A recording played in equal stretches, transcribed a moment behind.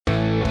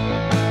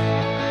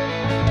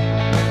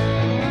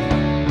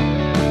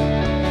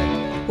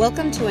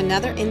Welcome to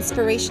another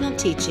inspirational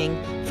teaching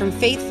from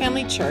Faith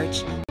Family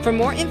Church. For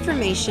more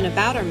information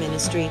about our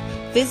ministry,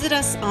 visit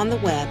us on the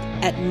web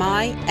at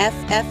myffc.tv.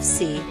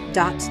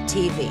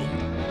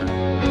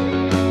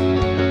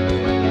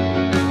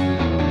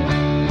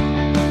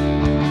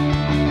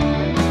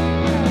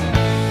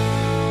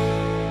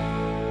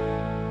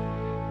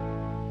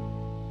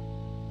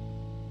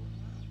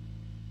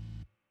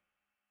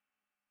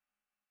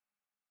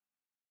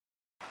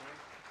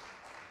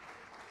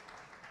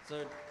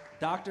 So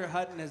Dr.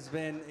 Hutton has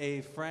been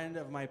a friend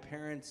of my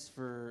parents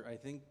for, I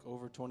think,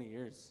 over 20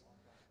 years.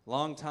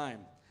 Long time.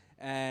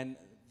 And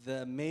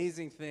the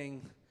amazing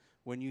thing,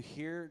 when you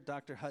hear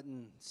Dr.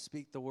 Hutton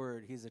speak the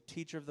word, he's a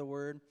teacher of the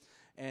word,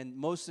 and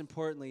most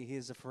importantly, he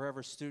is a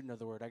forever student of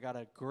the word. I got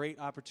a great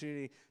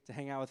opportunity to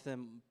hang out with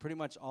him pretty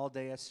much all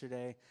day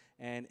yesterday,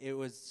 and it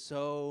was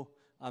so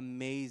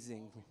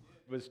amazing.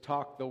 It was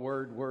talk the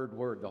word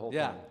the whole time.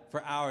 Yeah,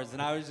 for hours.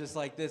 And I was just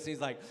like this.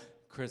 He's like,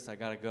 Chris, I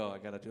got to go. I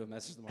got to do a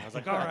message tomorrow. I was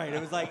like, all right.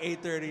 It was like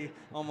 8:30,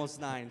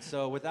 almost 9.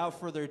 So without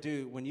further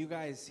ado, when you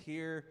guys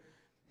hear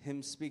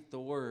him speak the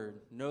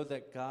word, know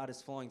that God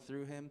is flowing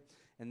through him.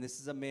 And this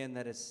is a man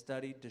that has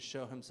studied to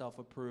show himself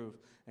approved.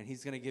 And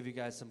he's going to give you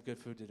guys some good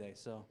food today.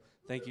 So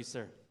thank you,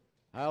 sir.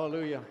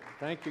 Hallelujah.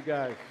 Thank you,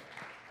 guys.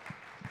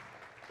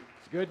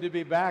 It's good to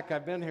be back.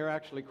 I've been here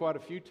actually quite a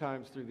few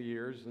times through the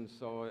years, and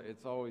so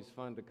it's always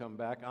fun to come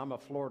back. I'm a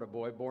Florida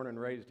boy, born and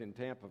raised in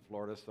Tampa,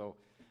 Florida, so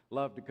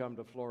love to come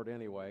to Florida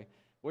anyway.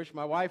 Wish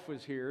my wife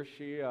was here.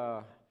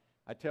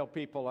 I tell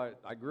people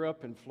I grew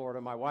up in Florida.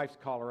 My wife's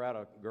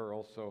Colorado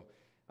girl, so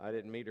I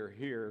didn't meet her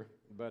here.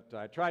 But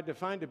I tried to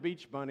find a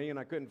beach bunny, and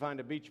I couldn't find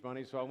a beach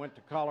bunny, so I went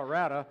to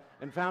Colorado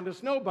and found a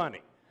snow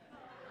bunny.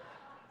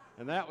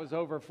 And that was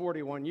over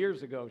 41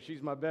 years ago.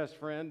 She's my best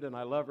friend, and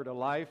I love her to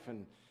life,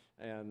 and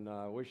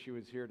wish she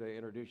was here to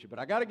introduce you. But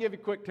I got to give you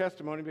a quick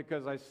testimony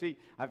because I see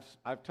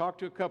I've talked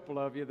to a couple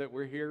of you that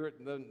were here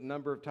the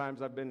number of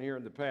times I've been here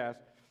in the past.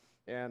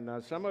 And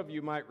some of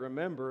you might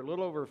remember, a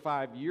little over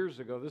 5 years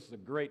ago, this is a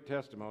great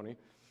testimony,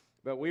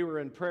 but we were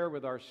in prayer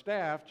with our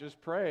staff, just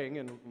praying,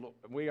 and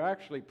we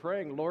actually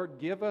praying, Lord,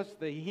 give us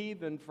the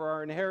heathen for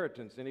our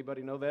inheritance.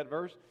 Anybody know that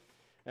verse?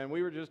 And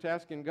we were just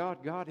asking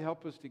God,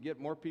 help us to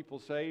get more people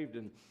saved.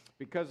 And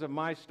because of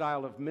my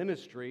style of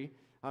ministry,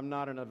 I'm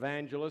not an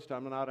evangelist.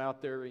 I'm not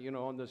out there,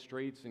 on the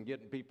streets and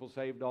getting people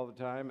saved all the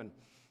time.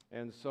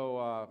 And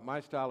so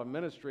my style of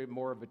ministry,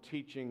 more of a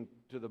teaching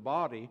to the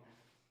body.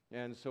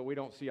 And so we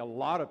don't see a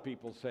lot of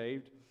people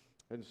saved.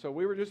 And so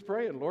we were just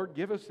praying, Lord,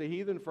 give us the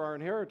heathen for our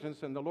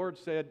inheritance. And the Lord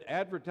said,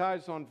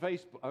 advertise on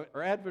Facebook,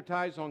 or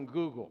advertise on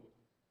Google.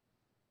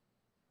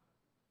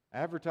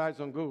 Advertise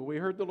on Google. We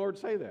heard the Lord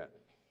say that.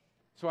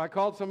 So I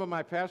called some of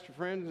my pastor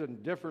friends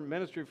and different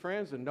ministry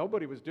friends, and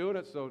nobody was doing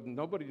it, so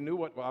nobody knew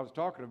what I was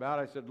talking about.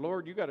 I said,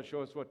 Lord, you got to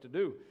show us what to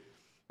do.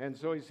 And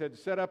so he said,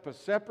 set up a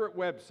separate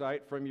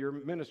website from your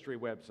ministry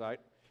website.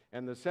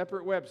 And the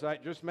separate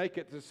website, just make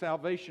it the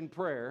salvation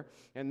prayer,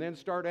 and then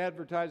start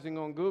advertising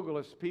on Google.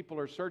 If people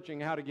are searching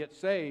how to get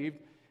saved,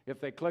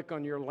 if they click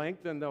on your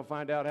link, then they'll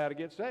find out how to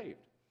get saved.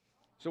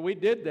 So we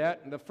did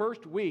that, and the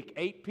first week,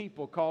 8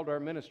 people called our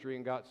ministry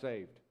and got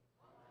saved.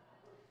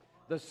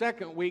 The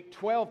second week,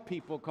 12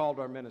 people called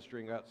our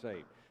ministry and got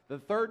saved. The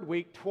third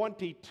week,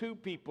 22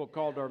 people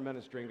called our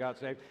ministry and got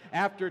saved.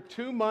 After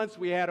 2 months,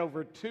 we had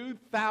over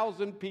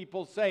 2,000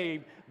 people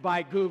saved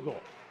by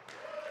Google.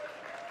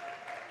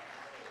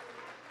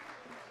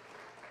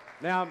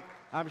 Now,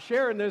 I'm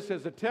sharing this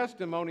as a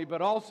testimony,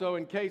 but also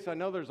in case I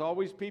know there's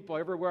always people,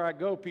 everywhere I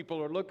go,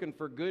 people are looking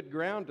for good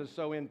ground to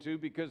sow into,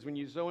 because when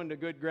you sow into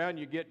good ground,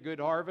 you get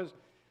good harvest.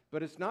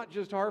 But it's not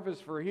just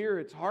harvest for here,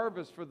 it's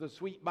harvest for the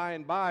sweet by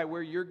and by,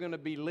 where you're going to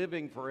be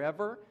living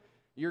forever.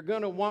 You're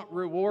going to want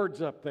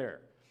rewards up there.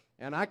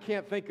 And I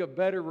can't think of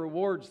better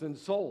rewards than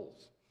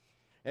souls.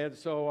 And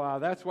so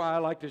that's why I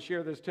like to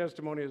share this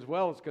testimony as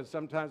well, is because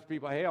sometimes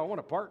people, hey, I want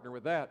to partner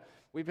with that.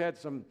 We've had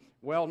some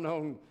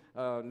well-known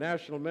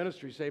national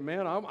ministries say,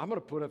 man, I'm going to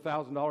put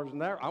 $1,000 in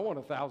there. I want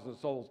 1,000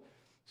 souls.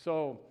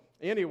 So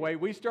anyway,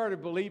 we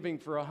started believing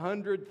for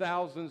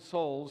 100,000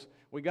 souls.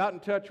 We got in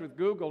touch with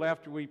Google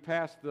after we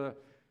passed the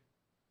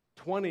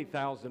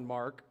 20,000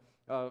 mark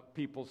of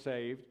people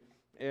saved,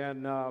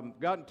 and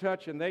got in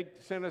touch, and they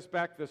sent us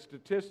back the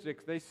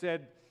statistics. They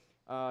said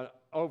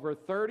over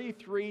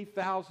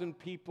 33,000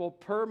 people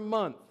per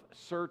month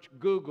search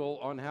Google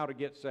on how to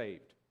get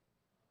saved.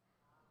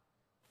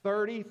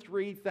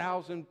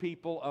 33,000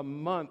 people a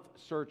month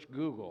search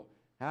Google.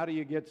 How do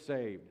you get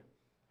saved?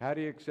 How do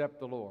you accept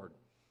the Lord?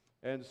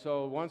 And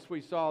so once we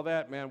saw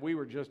that, man, we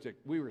were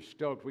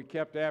stoked. We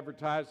kept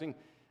advertising,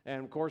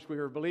 and of course we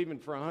were believing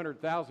for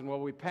 100,000. Well,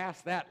 we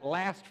passed that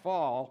last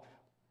fall,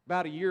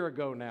 about a year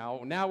ago now.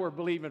 Now we're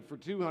believing for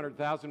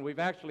 200,000. We've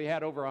actually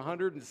had over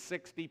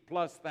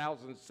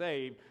 160,000+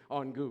 saved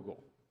on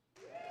Google.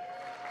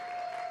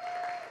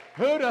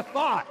 Who'd have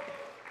thought?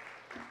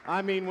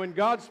 I mean, when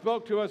God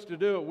spoke to us to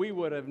do it, we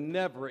would have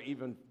never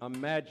even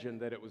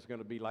imagined that it was going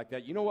to be like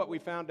that. You know what we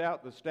found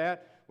out, the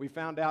stat? We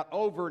found out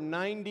over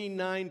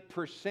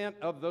 99%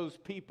 of those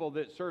people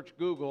that search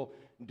Google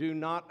do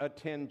not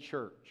attend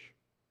church.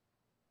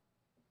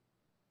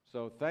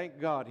 So thank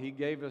God He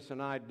gave us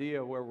an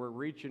idea where we're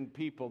reaching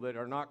people that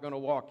are not going to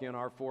walk in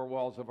our four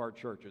walls of our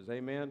churches.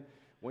 Amen?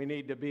 We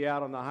need to be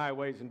out on the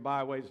highways and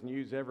byways and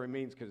use every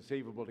means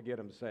conceivable to get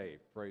them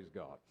saved. Praise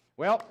God.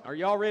 Well, are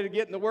y'all ready to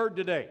get in the Word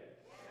today?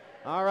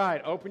 All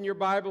right, open your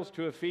Bibles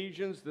to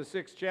Ephesians, the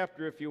 6th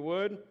chapter, if you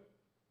would.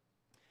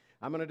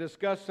 I'm going to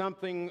discuss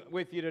something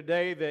with you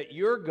today that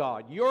your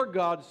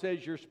God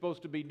says you're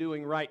supposed to be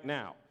doing right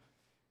now.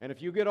 And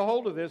if you get a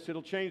hold of this,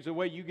 it'll change the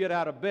way you get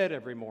out of bed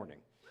every morning.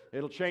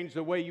 It'll change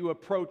the way you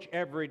approach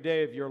every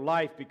day of your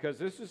life, because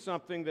this is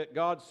something that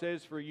God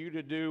says for you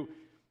to do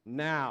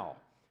now.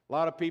 A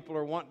lot of people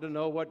are wanting to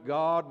know what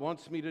God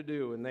wants me to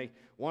do, and they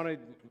want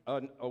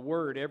a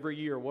word every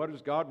year. What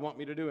does God want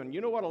me to do? And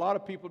you know what a lot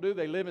of people do?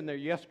 They live in their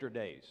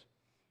yesterdays,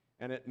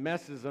 and it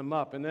messes them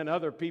up. And then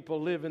other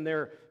people live in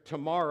their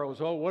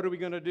tomorrows. Oh, what are we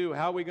going to do?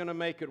 How are we going to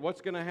make it?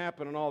 What's going to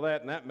happen? And all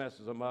that, and that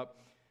messes them up.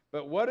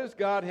 But what does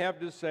God have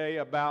to say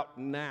about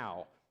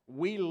now?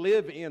 We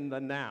live in the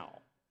now,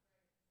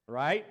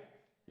 right?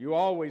 You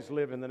always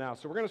live in the now.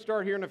 So we're going to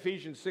start here in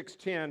Ephesians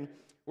 6:10,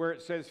 where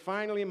it says,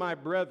 "Finally, my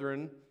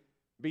brethren,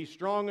 be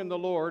strong in the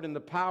Lord and the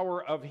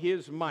power of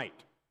His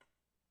might."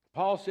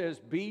 Paul says,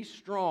 be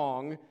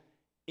strong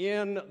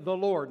in the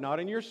Lord, not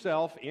in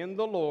yourself, in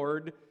the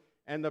Lord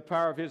and the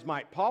power of His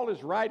might. Paul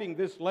is writing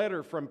this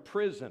letter from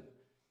prison,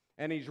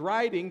 and he's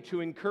writing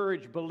to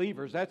encourage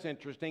believers. That's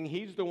interesting.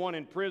 He's the one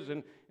in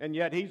prison, and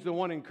yet he's the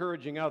one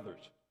encouraging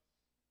others.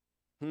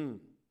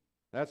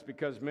 That's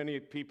because many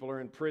people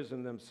are in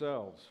prison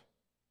themselves.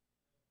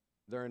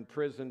 They're in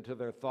prison to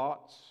their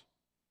thoughts.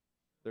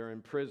 They're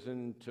in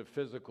prison to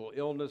physical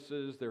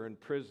illnesses. They're in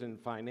prison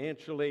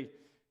financially.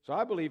 So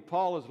I believe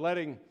Paul is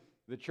letting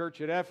the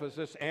church at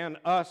Ephesus and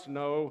us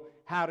know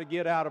how to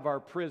get out of our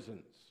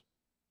prisons.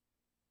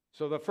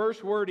 So the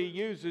first word he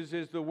uses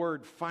is the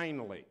word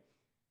finally.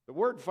 The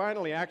word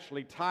finally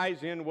actually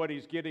ties in what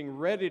he's getting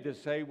ready to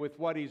say with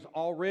what he's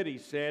already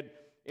said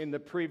in the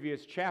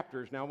previous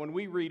chapters. Now, when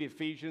we read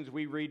Ephesians,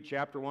 we read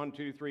chapter 1,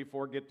 2, 3,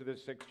 4, get to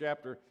this 6th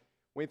chapter.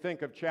 We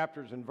think of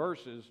chapters and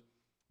verses,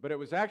 but it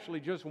was actually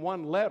just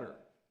one letter.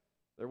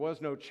 There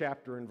was no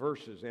chapter and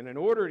verses. And in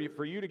order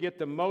for you to get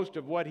the most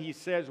of what he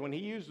says, when he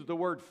uses the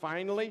word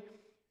finally,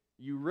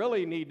 you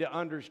really need to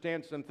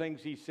understand some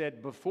things he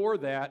said before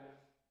that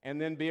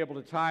and then be able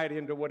to tie it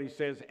into what he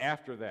says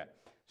after that.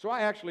 So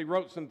I actually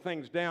wrote some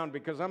things down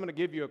because I'm going to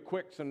give you a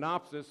quick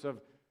synopsis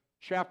of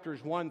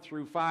chapters 1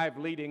 through 5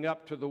 leading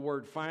up to the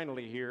word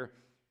finally here,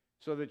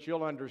 so that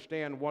you'll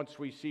understand once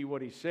we see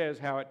what he says,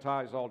 how it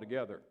ties all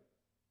together.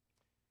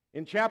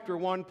 In chapter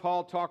 1,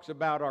 Paul talks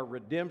about our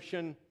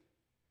redemption.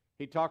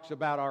 He talks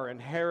about our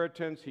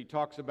inheritance. He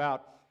talks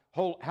about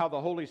how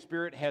the Holy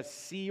Spirit has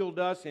sealed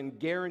us and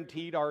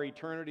guaranteed our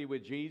eternity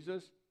with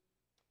Jesus.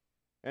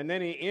 And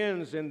then he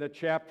ends in the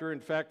chapter. In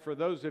fact, for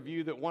those of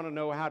you that want to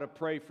know how to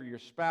pray for your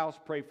spouse,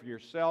 pray for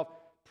yourself,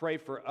 pray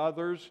for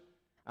others,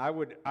 I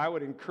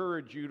would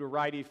encourage you to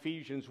write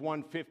Ephesians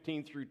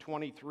 1:15 through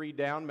 23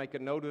 down. Make a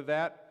note of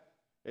that.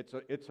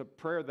 It's a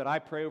prayer that I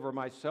pray over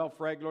myself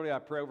regularly. I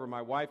pray over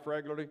my wife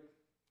regularly.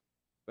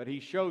 But he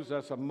shows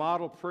us a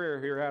model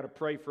prayer here, how to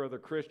pray for other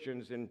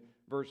Christians in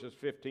verses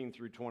 15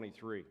 through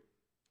 23.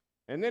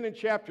 And then in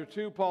chapter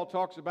 2, Paul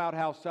talks about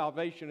how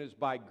salvation is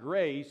by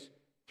grace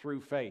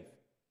through faith.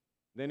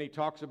 Then he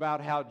talks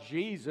about how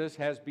Jesus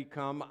has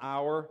become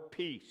our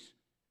peace.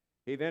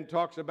 He then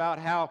talks about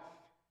how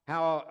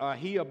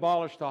he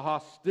abolished the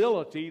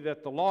hostility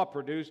that the law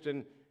produced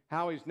and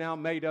how he's now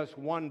made us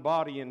one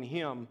body in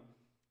him.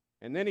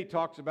 And then he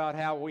talks about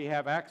how we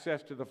have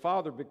access to the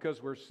Father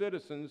because we're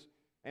citizens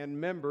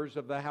and members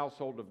of the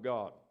household of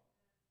God.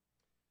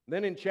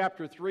 Then in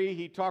chapter 3,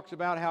 he talks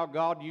about how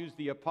God used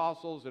the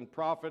apostles and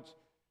prophets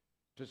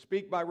to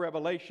speak by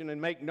revelation and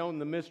make known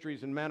the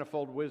mysteries and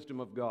manifold wisdom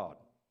of God.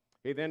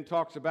 He then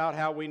talks about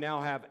how we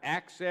now have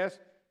access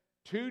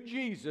to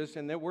Jesus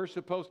and that we're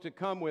supposed to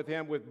come with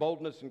him with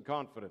boldness and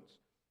confidence.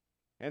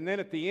 And then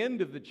at the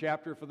end of the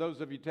chapter, for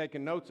those of you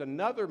taking notes,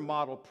 another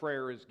model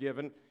prayer is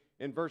given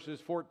in verses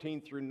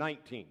 14 through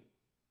 19.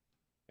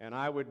 And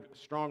I would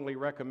strongly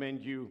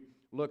recommend you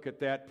look at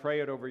that, pray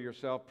it over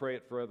yourself, pray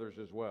it for others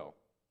as well.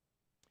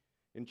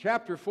 In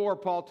chapter 4,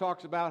 Paul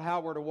talks about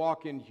how we're to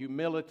walk in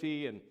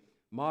humility and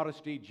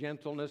modesty,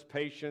 gentleness,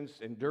 patience,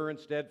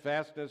 endurance,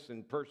 steadfastness,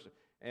 and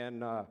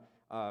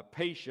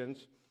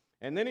patience.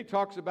 And then he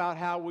talks about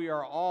how we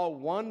are all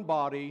one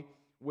body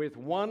with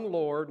one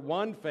Lord,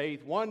 one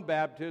faith, one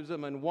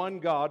baptism, and one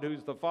God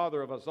who's the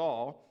Father of us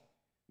all.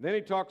 Then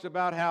he talks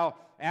about how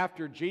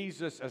after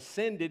Jesus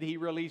ascended, he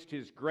released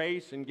his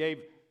grace and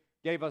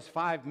gave us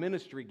 5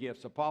 ministry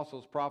gifts: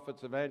 apostles,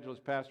 prophets,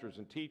 evangelists, pastors,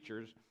 and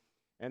teachers.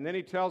 And then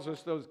he tells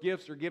us those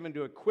gifts are given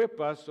to equip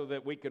us so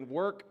that we can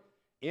work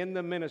in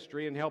the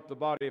ministry and help the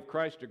body of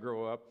Christ to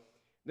grow up.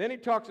 Then he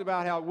talks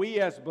about how we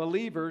as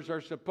believers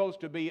are supposed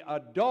to be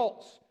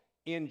adults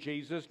in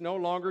Jesus, no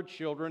longer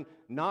children,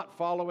 not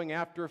following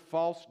after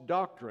false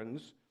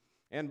doctrines.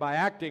 And by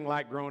acting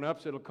like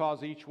grown-ups, it'll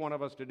cause each one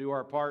of us to do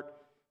our part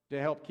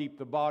to help keep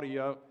the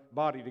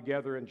body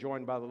together and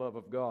joined by the love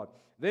of God.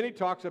 Then he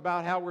talks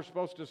about how we're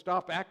supposed to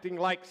stop acting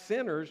like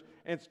sinners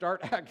and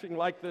start acting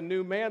like the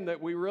new man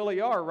that we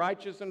really are,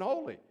 righteous and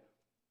holy.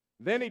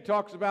 Then he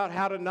talks about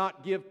how to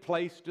not give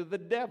place to the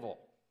devil.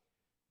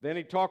 Then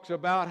he talks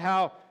about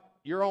how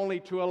you're only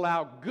to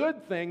allow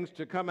good things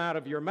to come out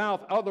of your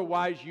mouth,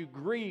 otherwise you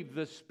grieve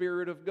the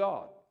Spirit of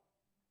God.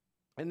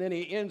 And then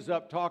he ends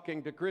up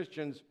talking to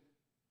Christians,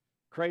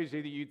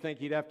 crazy that you'd think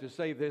he'd have to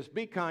say this,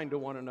 be kind to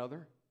one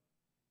another,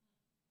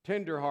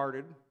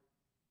 tenderhearted,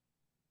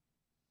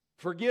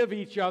 forgive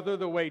each other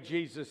the way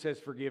Jesus has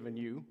forgiven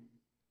you.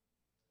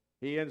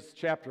 He ends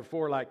chapter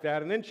 4 like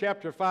that. And then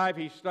chapter 5,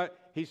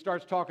 he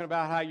starts talking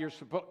about how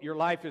your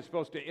life is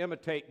supposed to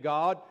imitate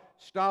God.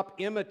 Stop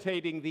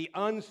imitating the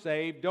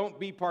unsaved. Don't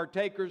be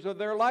partakers of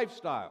their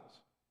lifestyles.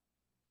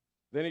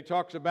 Then he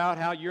talks about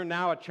how you're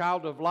now a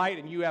child of light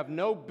and you have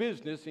no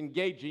business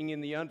engaging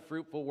in the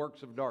unfruitful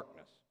works of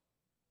darkness.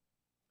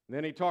 And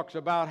then he talks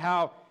about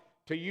how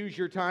to use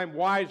your time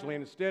wisely.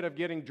 Instead of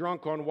getting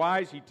drunk on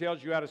wise, he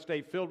tells you how to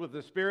stay filled with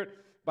the Spirit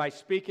by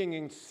speaking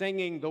and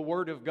singing the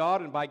Word of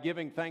God and by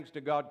giving thanks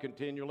to God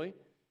continually.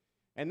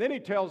 And then he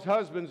tells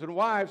husbands and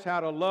wives how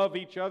to love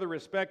each other,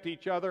 respect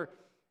each other,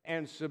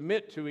 and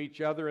submit to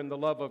each other in the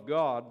love of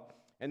God.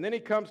 And then he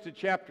comes to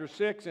chapter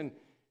 6 and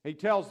he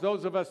tells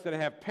those of us that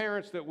have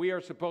parents that we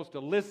are supposed to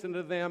listen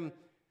to them,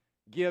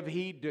 give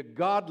heed to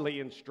godly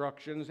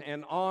instructions,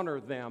 and honor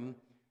them.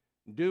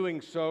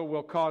 Doing so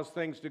will cause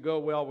things to go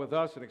well with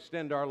us and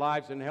extend our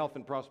lives in health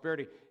and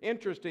prosperity.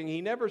 Interesting,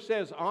 he never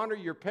says honor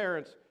your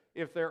parents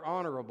if they're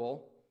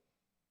honorable.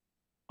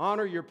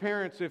 Honor your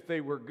parents if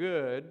they were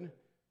good.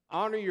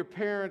 Honor your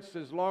parents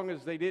as long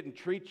as they didn't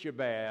treat you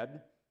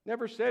bad.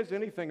 Never says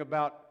anything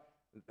about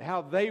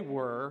how they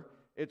were.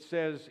 It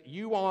says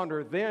you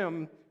honor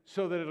them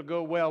so that it'll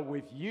go well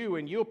with you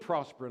and you'll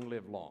prosper and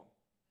live long.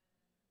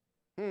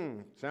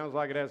 Sounds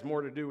like it has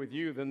more to do with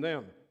you than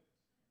them.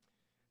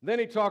 Then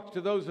he talks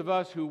to those of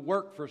us who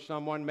work for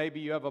someone.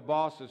 Maybe you have a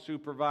boss, a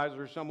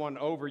supervisor, someone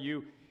over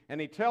you, and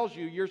he tells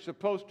you you're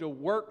supposed to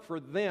work for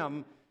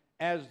them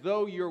as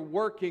though you're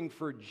working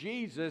for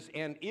Jesus,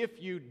 and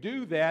if you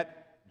do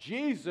that,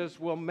 Jesus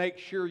will make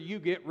sure you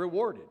get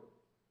rewarded.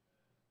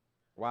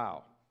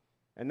 Wow.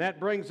 And that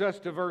brings us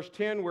to verse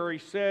 10 where he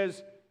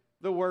says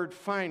the word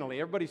finally.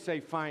 Everybody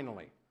say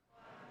finally.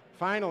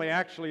 Finally,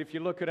 actually, if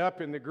you look it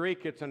up in the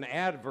Greek, it's an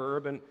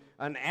adverb, and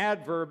an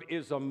adverb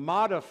is a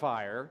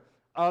modifier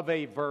of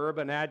a verb,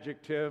 an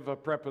adjective, a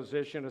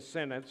preposition, a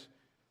sentence.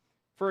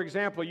 For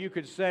example, you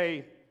could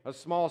say a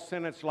small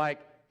sentence like,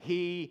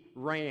 he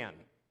ran.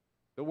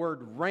 The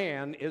word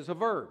ran is a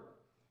verb.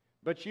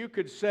 But you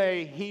could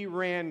say, he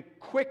ran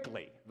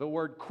quickly. The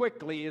word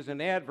quickly is an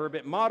adverb.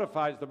 It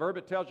modifies the verb.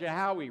 It tells you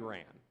how he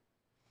ran.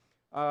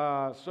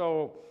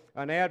 So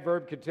an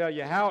adverb could tell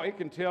you how. It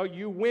can tell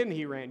you when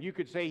he ran. You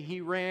could say,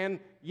 he ran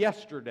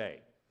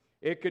yesterday.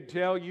 It could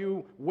tell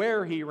you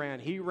where he ran.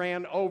 He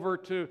ran over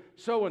to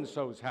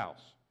so-and-so's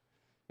house.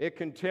 It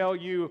can tell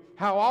you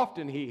how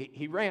often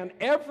he ran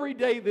every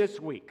day this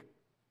week.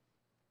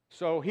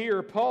 So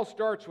here, Paul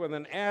starts with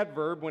an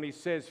adverb when he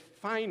says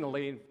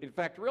finally. In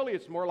fact, really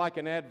it's more like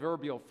an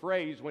adverbial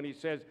phrase when he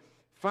says,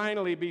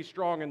 finally be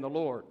strong in the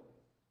Lord.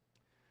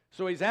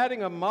 So he's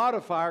adding a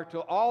modifier to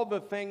all the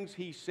things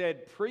he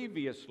said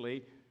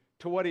previously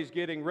to what he's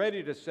getting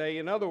ready to say.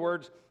 In other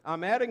words,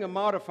 I'm adding a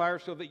modifier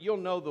so that you'll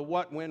know the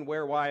what, when,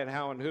 where, why, and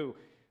how, and who,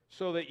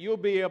 so that you'll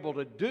be able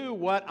to do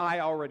what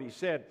I already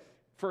said.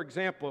 For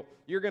example,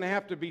 you're going to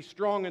have to be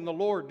strong in the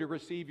Lord to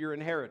receive your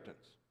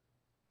inheritance.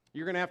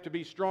 You're going to have to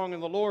be strong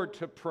in the Lord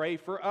to pray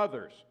for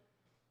others.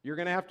 You're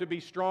going to have to be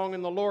strong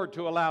in the Lord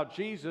to allow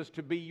Jesus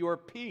to be your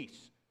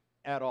peace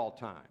at all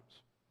times.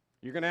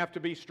 You're going to have to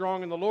be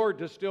strong in the Lord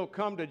to still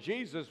come to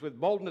Jesus with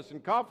boldness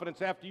and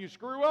confidence after you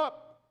screw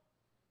up.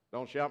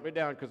 Don't shout me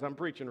down because I'm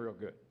preaching real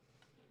good.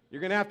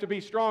 You're going to have to be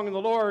strong in the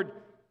Lord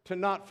to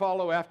not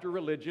follow after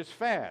religious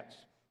fads.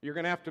 You're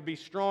going to have to be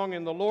strong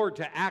in the Lord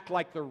to act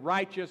like the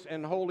righteous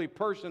and holy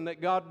person that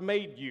God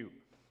made you.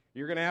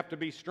 You're going to have to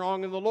be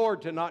strong in the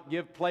Lord to not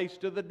give place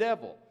to the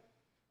devil.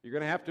 You're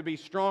going to have to be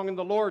strong in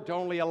the Lord to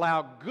only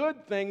allow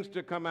good things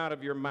to come out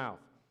of your mouth.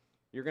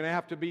 You're going to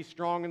have to be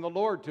strong in the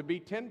Lord to be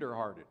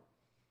tenderhearted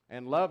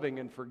and loving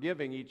and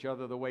forgiving each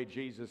other the way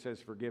Jesus has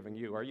forgiven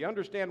you. Are you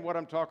understand what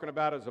I'm talking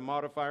about as a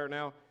modifier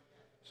now?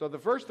 So the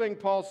first thing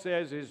Paul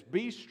says is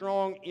be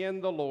strong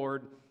in the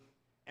Lord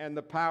and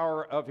the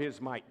power of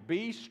his might.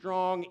 Be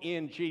strong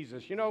in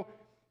Jesus. You know,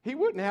 he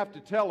wouldn't have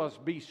to tell us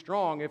be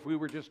strong if we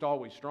were just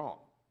always strong.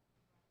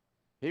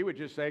 He would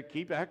just say,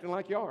 keep acting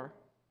like you are.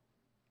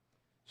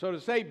 So to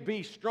say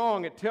be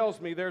strong, it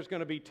tells me there's going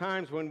to be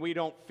times when we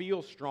don't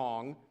feel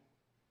strong.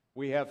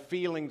 We have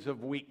feelings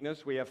of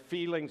weakness. We have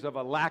feelings of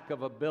a lack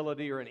of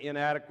ability or an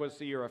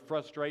inadequacy or a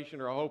frustration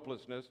or a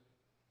hopelessness.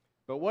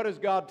 But what does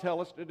God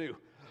tell us to do?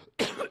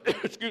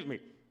 Excuse me.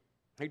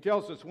 He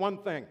tells us one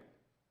thing.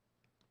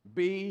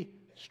 Be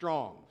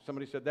strong.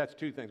 Somebody said that's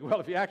two things. Well,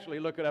 if you actually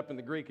look it up in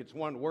the Greek, it's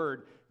one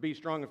word, be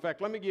strong. In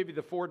fact, let me give you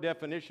the 4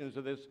 definitions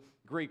of this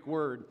Greek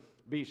word,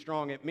 be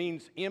strong. It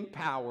means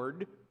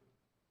empowered.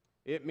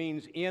 It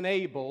means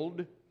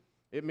enabled.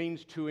 It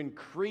means to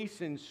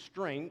increase in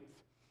strength.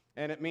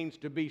 And it means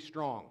to be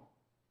strong.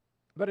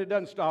 But it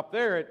doesn't stop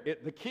there.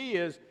 The key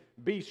is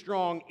be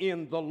strong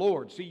in the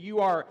Lord. See, you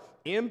are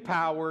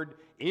empowered,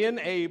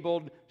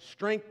 enabled,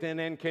 strengthened,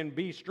 and can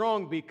be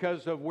strong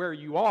because of where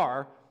you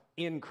are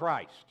in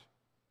Christ.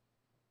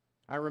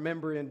 I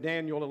remember in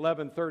Daniel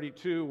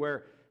 11:32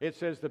 where it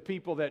says the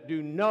people that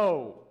do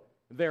know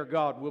their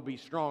God will be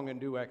strong and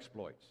do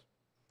exploits.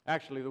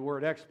 Actually, the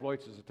word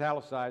exploits is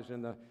italicized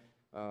in the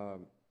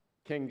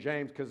King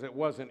James because it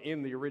wasn't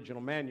in the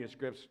original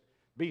manuscripts.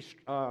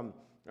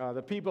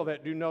 The people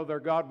that do know their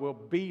God will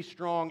be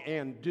strong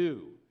and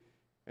do.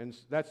 And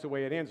that's the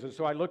way it ends. And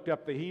so I looked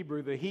up the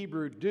Hebrew. The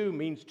Hebrew do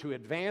means to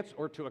advance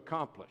or to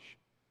accomplish.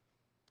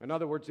 In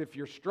other words, if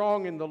you're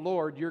strong in the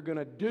Lord, you're going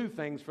to do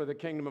things for the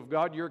kingdom of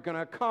God. You're going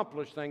to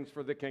accomplish things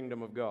for the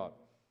kingdom of God.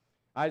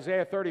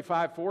 Isaiah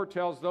 35:4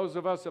 tells those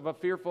of us of a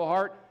fearful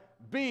heart,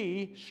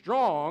 be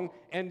strong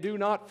and do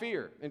not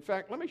fear. In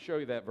fact, let me show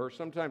you that verse.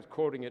 Sometimes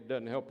quoting it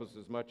doesn't help us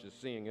as much as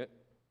seeing it.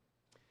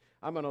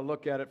 I'm going to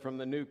look at it from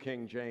the New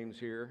King James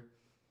here.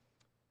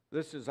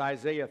 This is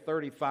Isaiah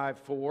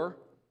 35:4.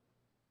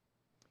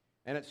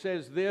 And it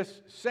says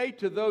this, say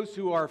to those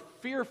who are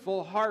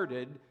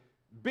fearful-hearted,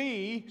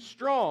 be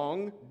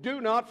strong,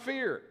 do not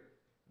fear.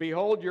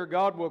 Behold, your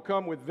God will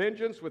come with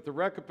vengeance, with the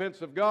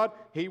recompense of God.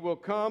 He will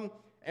come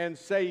and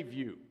save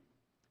you.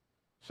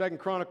 2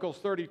 Chronicles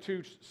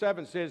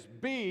 32:7 says,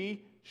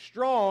 be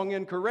strong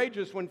and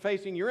courageous when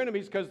facing your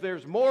enemies, because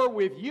there's more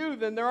with you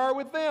than there are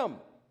with them.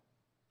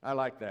 I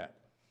like that.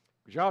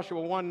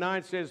 Joshua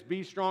 1:9 says,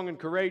 be strong and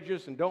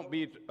courageous and don't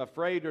be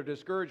afraid or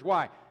discouraged.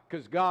 Why?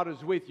 Because God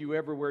is with you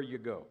everywhere you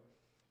go.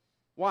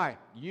 Why?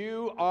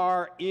 You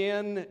are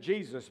in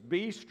Jesus.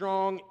 Be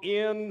strong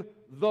in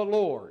the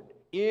Lord,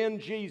 in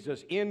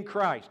Jesus, in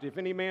Christ. If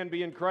any man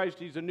be in Christ,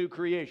 he's a new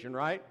creation,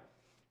 right?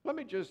 Let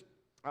me just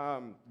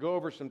go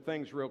over some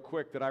things real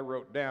quick that I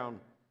wrote down.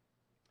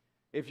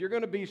 If you're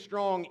going to be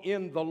strong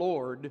in the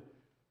Lord,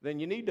 then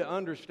you need to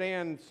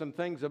understand some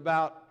things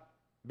about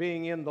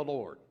being in the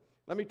Lord.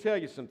 Let me tell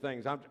you some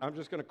things. I'm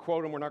just going to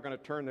quote them. We're not going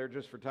to turn there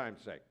just for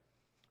time's sake.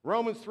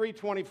 Romans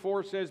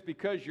 3:24 says,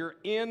 because you're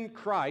in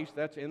Christ,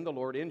 that's in the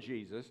Lord, in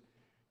Jesus,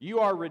 you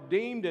are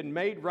redeemed and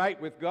made right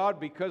with God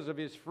because of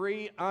His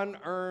free,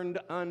 unearned,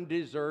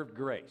 undeserved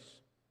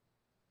grace.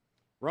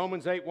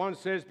 Romans 8:1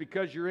 says,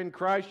 because you're in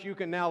Christ, you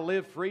can now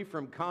live free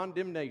from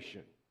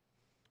condemnation.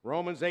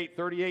 Romans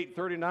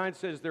 8:38-39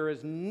 says, there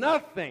is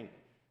nothing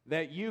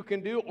that you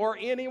can do or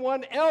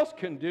anyone else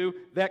can do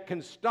that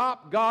can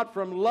stop God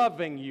from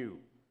loving you.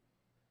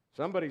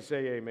 Somebody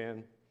say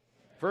amen.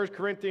 1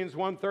 Corinthians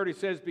 1:30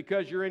 says,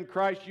 because you're in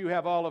Christ, you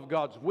have all of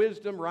God's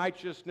wisdom,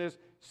 righteousness,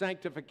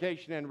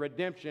 sanctification, and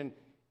redemption.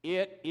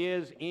 It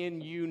is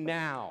in you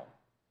now.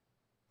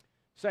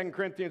 2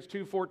 Corinthians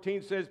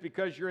 2:14 says,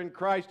 because you're in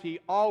Christ, He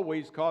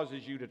always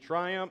causes you to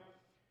triumph.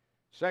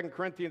 2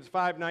 Corinthians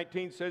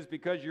 5:19 says,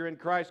 because you're in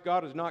Christ,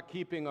 God is not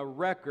keeping a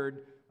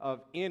record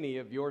of any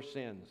of your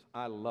sins.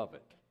 I love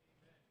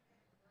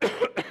it.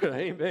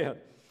 Amen.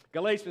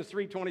 Galatians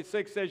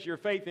 3:26 says, your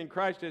faith in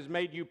Christ has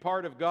made you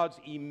part of God's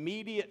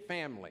immediate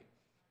family.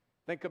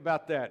 Think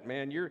about that,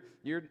 man.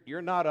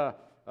 You're not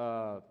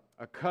a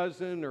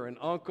cousin or an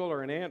uncle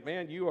or an aunt,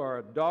 man. You are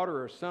a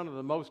daughter or son of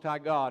the Most High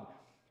God.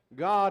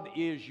 God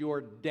is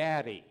your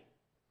daddy.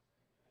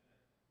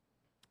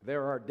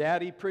 There are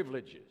daddy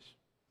privileges.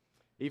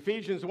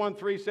 Ephesians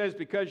 1:3 says,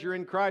 because you're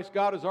in Christ,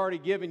 God has already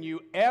given you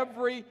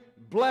every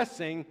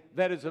blessing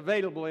that is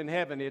available in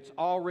heaven. It's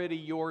already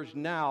yours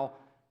now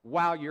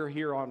while you're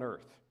here on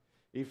earth.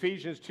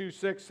 Ephesians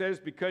 2:6 says,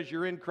 because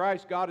you're in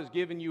Christ, God has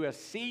given you a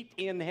seat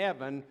in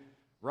heaven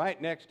right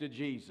next to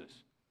Jesus.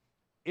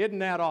 Isn't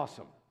that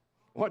awesome?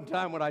 One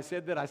time when I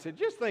said that, I said,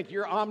 just think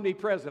you're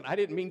omnipresent. I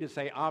didn't mean to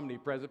say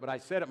omnipresent, but I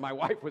said it. My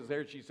wife was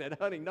there. She said,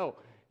 honey, no,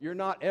 you're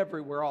not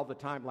everywhere all the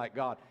time like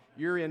God.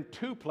 You're in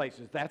 2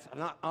 places. That's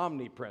not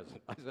omnipresent.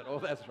 I said, oh,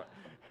 that's right.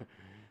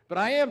 But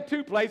I am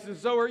 2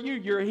 places, so are you.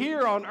 You're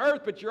here on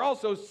earth, but you're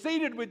also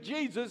seated with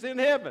Jesus in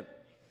heaven.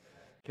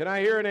 Can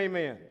I hear an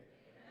amen?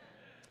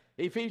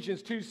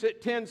 Ephesians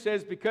 2:10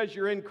 says, because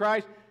you're in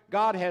Christ,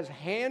 God has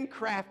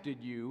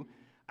handcrafted you,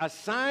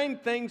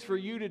 assigned things for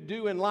you to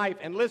do in life,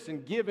 and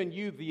listen, given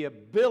you the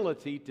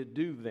ability to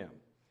do them.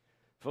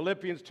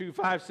 Philippians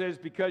 2:5 says,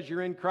 because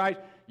you're in Christ,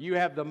 you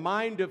have the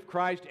mind of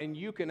Christ, and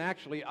you can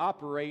actually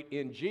operate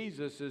in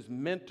Jesus'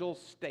 mental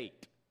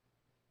state.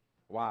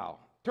 Wow.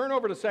 Turn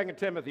over to 2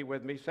 Timothy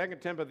with me, 2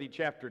 Timothy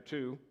chapter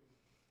 2.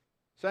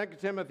 2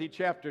 Timothy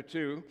chapter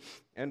 2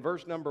 and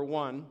verse number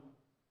 1.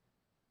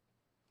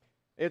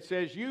 It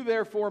says, you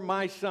therefore,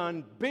 my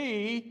son,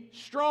 be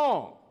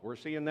strong. We're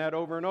seeing that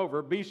over and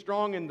over. Be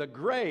strong in the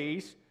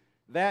grace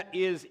that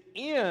is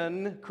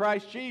in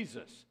Christ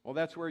Jesus. Well,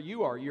 that's where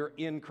you are. You're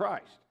in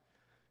Christ.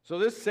 So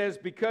this says,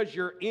 because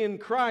you're in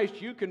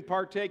Christ, you can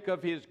partake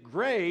of His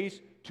grace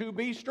to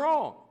be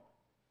strong.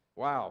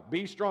 Wow,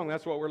 be strong.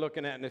 That's what we're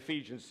looking at in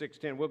Ephesians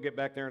 6:10. We'll get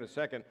back there in a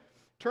second.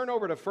 Turn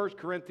over to 1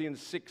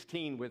 Corinthians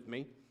 16 with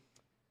me.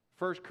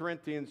 1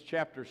 Corinthians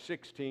chapter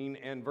 16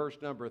 and verse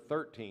number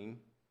 13.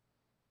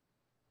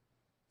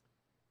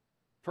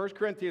 1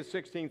 Corinthians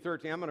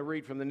 16:13. I'm going to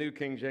read from the New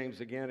King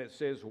James again. It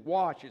says,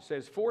 watch. It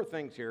says four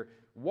things here.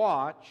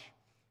 Watch,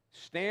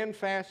 stand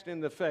fast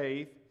in the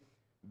faith,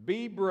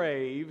 be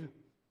brave,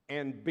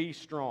 and be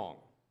strong.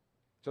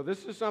 So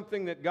this is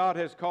something that God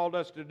has called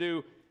us to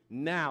do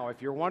now.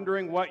 If you're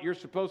wondering what you're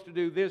supposed to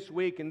do this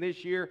week and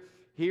this year,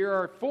 here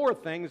are four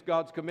things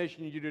God's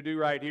commissioned you to do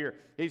right here.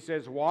 He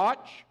says,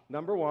 watch,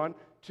 number one.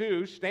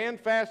 2, stand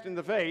fast in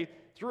the faith.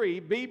 3,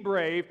 be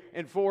brave.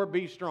 And 4,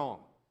 be strong.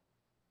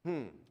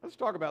 Let's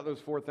talk about those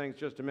four things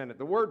just a minute.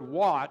 The word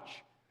watch,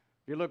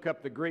 if you look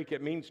up the Greek,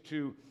 it means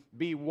to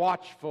be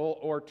watchful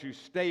or to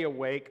stay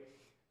awake.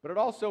 But it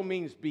also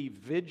means be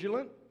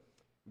vigilant,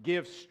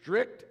 give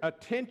strict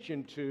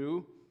attention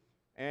to,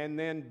 and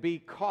then be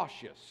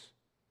cautious.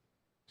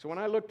 So when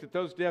I looked at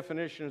those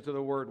definitions of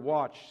the word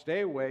watch,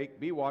 stay awake,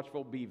 be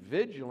watchful, be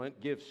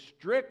vigilant, give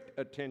strict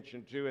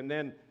attention to, and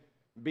then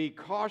be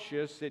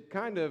cautious, it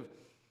kind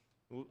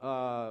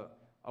of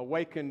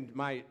awakened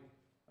my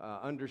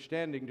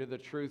understanding to the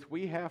truth.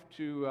 We have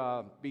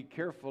to be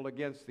careful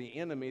against the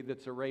enemy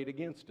that's arrayed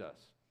against us.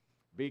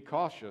 Be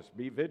cautious,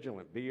 be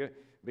vigilant,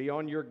 be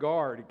on your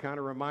guard. It kind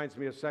of reminds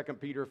me of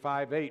 2 Peter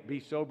 5:8. Be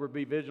sober,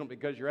 be vigilant,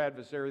 because your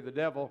adversary, the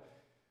devil,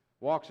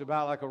 walks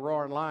about like a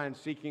roaring lion,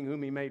 seeking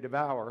whom he may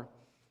devour.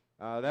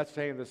 That's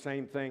saying the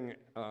same thing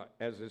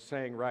as is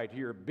saying right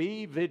here.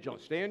 Be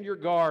vigilant. Stand your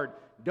guard.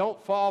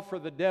 Don't fall for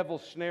the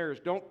devil's snares.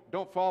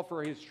 Don't fall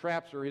for his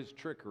traps or his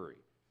trickery.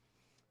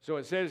 So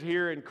it says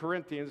here in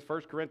Corinthians,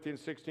 1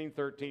 Corinthians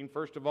 16:13,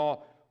 first of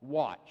all,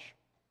 watch.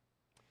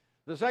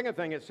 The second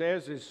thing it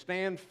says is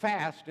stand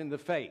fast in the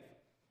faith.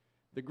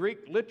 The Greek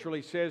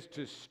literally says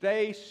to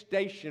stay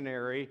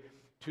stationary,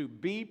 to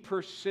be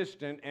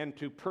persistent, and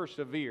to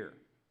persevere.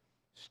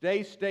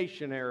 Stay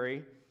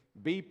stationary,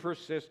 be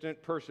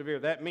persistent, persevere.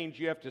 That means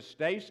you have to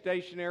stay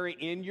stationary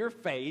in your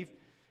faith.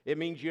 It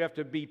means you have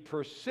to be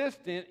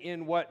persistent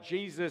in what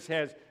Jesus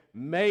has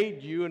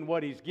made you and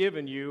what He's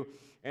given you.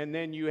 And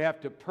then you have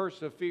to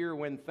persevere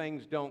when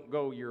things don't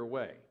go your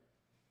way.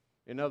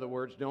 In other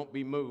words, don't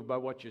be moved by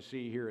what you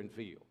see, hear, and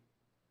feel.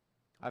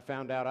 I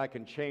found out I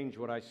can change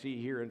what I see,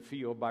 hear, and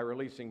feel by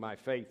releasing my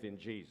faith in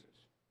Jesus.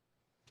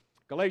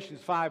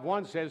 Galatians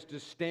 5:1 says to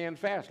stand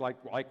fast,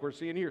 like we're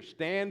seeing here.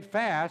 Stand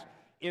fast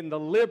in the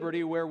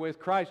liberty wherewith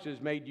Christ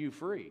has made you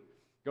free.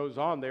 Goes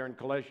on there in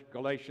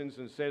Galatians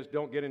and says,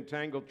 don't get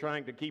entangled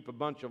trying to keep a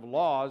bunch of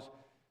laws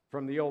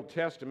from the Old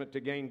Testament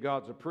to gain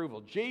God's approval.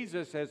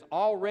 Jesus has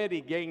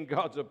already gained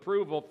God's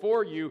approval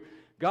for you.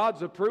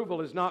 God's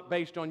approval is not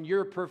based on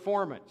your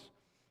performance.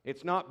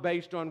 It's not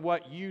based on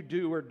what you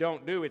do or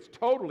don't do. It's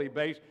totally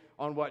based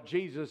on what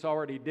Jesus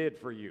already did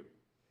for you.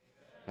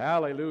 Amen.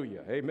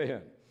 Hallelujah.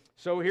 Amen.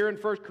 So here in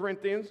 1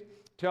 Corinthians,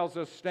 tells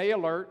us stay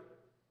alert.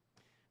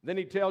 Then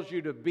he tells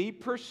you to be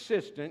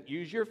persistent.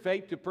 Use your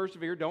faith to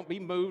persevere. Don't be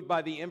moved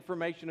by the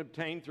information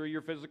obtained through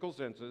your physical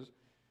senses.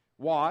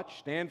 Watch,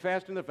 stand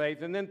fast in the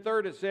faith. And then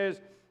third, it says,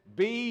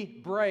 be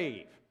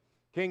brave.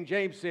 King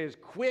James says,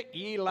 quit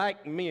ye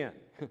like men.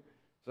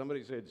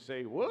 Somebody said,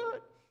 say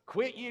what?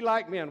 Quit ye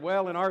like men.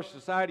 Well, in our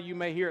society, you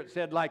may hear it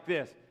said like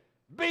this,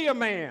 be a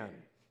man,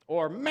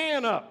 or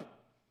man up.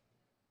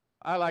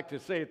 I like to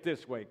say it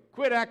this way,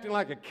 quit acting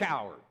like a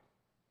coward.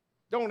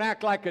 Don't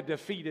act like a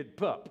defeated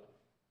pup.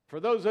 For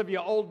those of you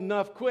old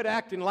enough, quit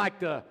acting like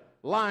the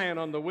lion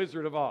on The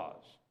Wizard of Oz.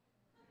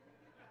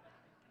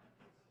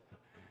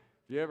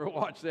 If you ever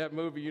watch that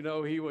movie, you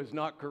know he was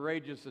not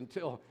courageous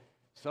until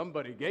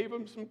somebody gave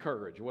him some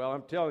courage. Well,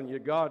 I'm telling you,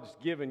 God's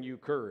given you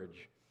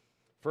courage.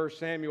 1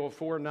 Samuel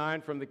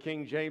 4:9 from the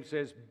King James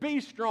says, be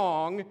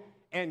strong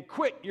and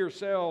quit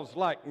yourselves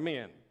like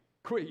men.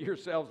 Quit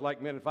yourselves like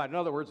men and fight. In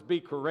other words,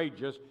 be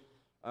courageous.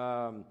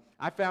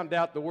 I found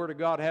out the Word of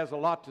God has a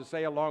lot to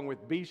say along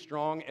with be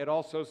strong. It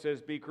also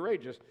says be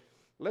courageous.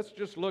 Let's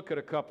just look at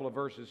a couple of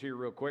verses here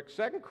real quick.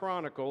 2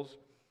 Chronicles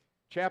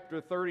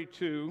chapter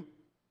 32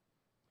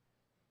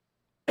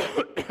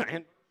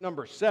 and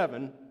number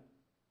 7.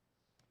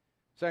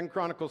 2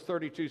 Chronicles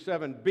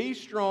 32:7. Be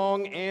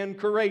strong and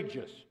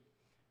courageous.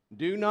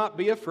 Do not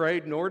be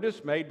afraid nor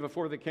dismayed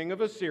before the king of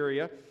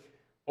Assyria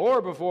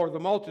or before the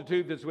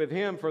multitude that's with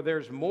him, for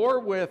there's more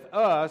with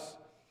us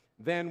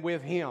than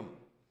with him.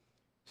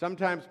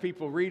 Sometimes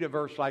people read a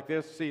verse like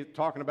this, see it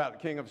talking about the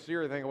king of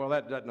Assyria, think, well,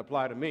 that doesn't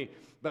apply to me.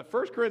 But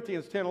 1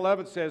 Corinthians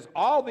 10:11 says,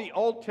 all the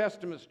Old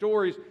Testament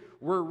stories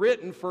were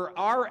written for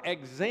our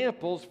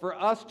examples for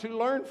us to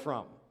learn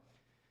from.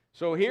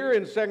 So here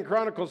in 2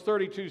 Chronicles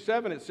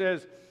 32:7 it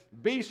says,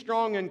 be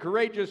strong and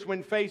courageous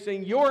when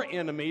facing your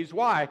enemies.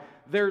 Why?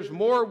 There's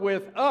more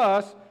with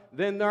us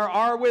than there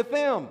are with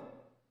them.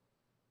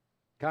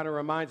 Kind of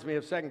reminds me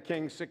of 2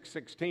 Kings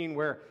 6:16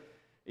 where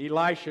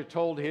Elisha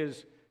told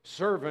his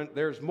servant,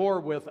 there's more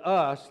with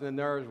us than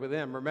there is with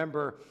them.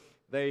 Remember,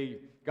 They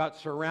got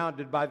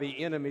surrounded by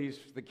the enemies.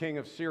 The king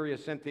of Syria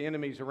sent the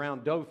enemies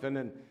around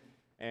Dothan,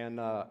 and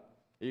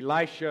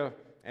Elisha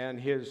and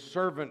his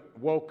servant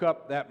woke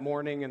up that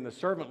morning, and the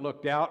servant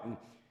looked out,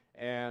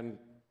 and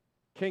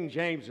King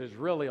James is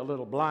really a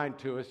little blind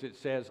to us. It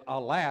says,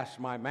 "Alas,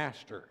 my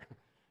master."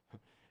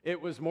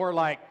 It was more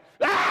like,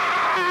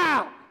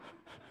 "Ah!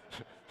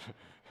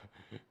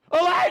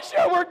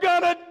 Elisha, we're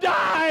gonna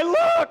die,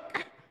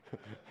 look!"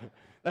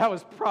 That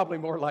was probably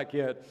more like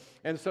it.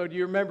 And so do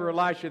you remember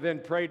Elisha then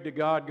prayed to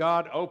God?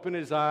 God opened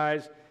his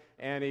eyes,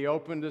 and he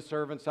opened the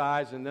servant's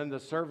eyes, and then the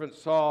servant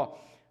saw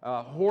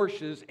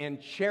horses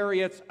and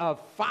chariots of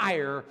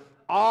fire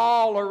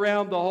all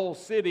around the whole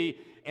city.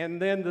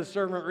 And then the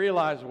servant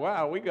realized,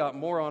 wow, we got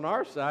more on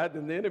our side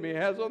than the enemy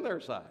has on their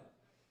side.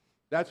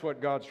 That's what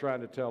God's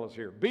trying to tell us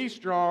here. Be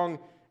strong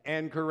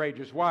and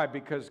courageous. Why?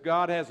 Because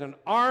God has an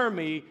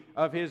army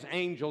of his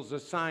angels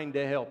assigned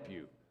to help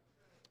you.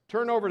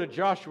 Turn over to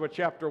Joshua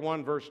chapter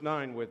 1, verse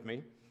 9 with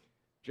me.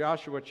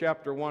 Joshua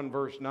chapter 1,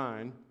 verse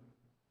 9.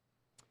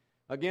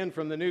 Again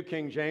from the New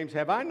King James.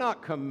 Have I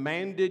not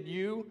commanded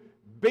you?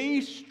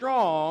 Be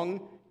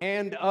strong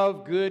and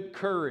of good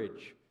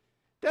courage.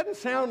 Doesn't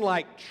sound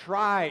like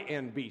try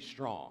and be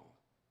strong.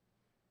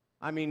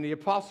 I mean, the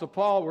Apostle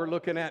Paul we're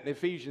looking at in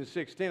Ephesians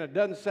 6:10, it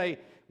doesn't say,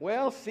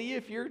 well, see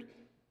if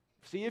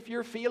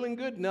you're feeling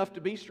good enough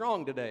to be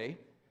strong today.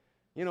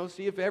 You know,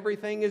 see if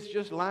everything is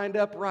just lined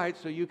up right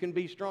so you can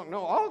be strong.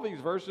 No, all of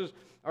these verses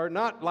are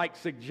not like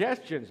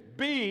suggestions.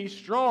 Be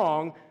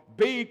strong,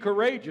 be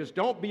courageous.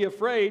 Don't be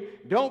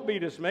afraid, don't be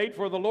dismayed,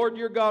 for the Lord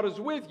your God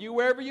is with you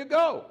wherever you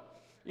go.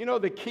 You know,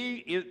 the key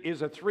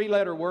is a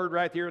three-letter word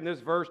right here in this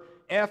verse,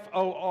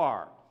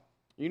 F-O-R.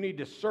 You need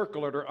to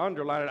circle it or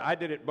underline it. I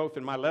did it both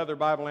in my leather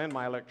Bible and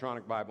my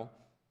electronic Bible.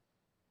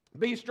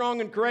 Be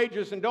strong and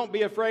courageous, and don't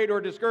be afraid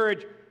or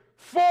discouraged,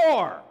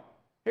 for,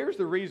 here's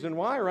the reason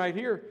why right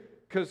here,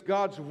 because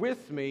God's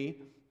with me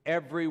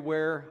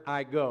everywhere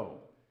I go.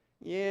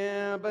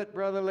 Yeah, but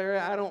Brother Larry,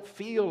 I don't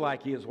feel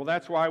like he is. Well,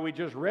 that's why we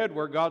just read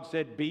where God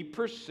said, be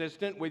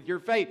persistent with your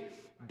faith.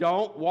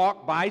 Don't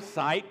walk by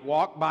sight,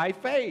 walk by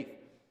faith.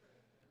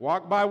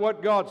 Walk by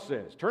what God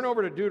says. Turn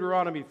over to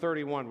Deuteronomy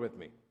 31 with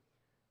me.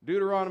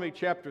 Deuteronomy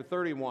chapter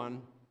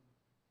 31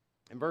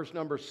 and verse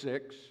number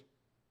 6.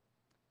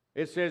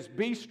 It says,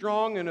 be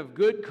strong and of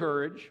good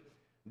courage.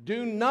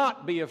 Do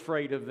not be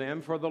afraid of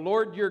them, for the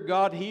Lord your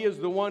God, he is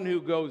the one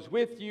who goes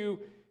with you.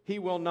 He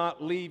will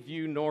not leave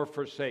you nor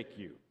forsake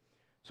you.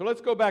 So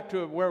let's go back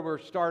to where we're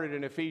started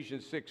in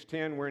Ephesians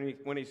 6:10,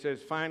 when he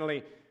says,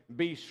 finally,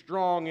 be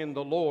strong in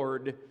the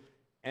Lord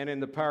and in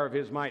the power of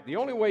his might. The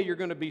only way you're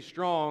going to be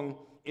strong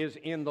is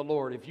in the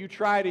Lord. If you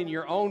try it in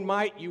your own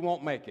might, you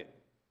won't make it.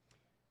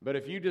 But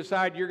if you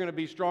decide you're going to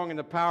be strong in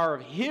the power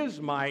of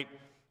his might,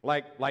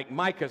 like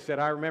Micah said,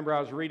 I remember I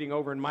was reading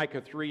over in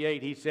Micah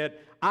 3:8, he said,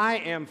 I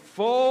am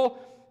full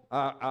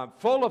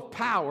of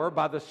power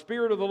by the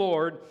Spirit of the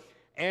Lord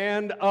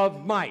and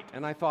of might.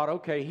 And I thought,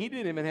 okay, he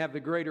didn't even have the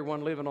greater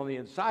one living on the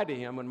inside of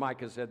him when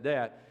Micah said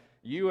that.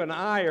 You and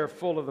I are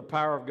full of the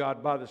power of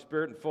God by the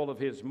Spirit and full of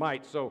his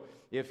might. So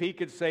if he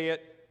could say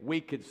it, we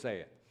could say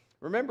it.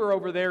 Remember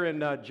over there in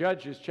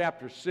Judges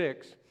chapter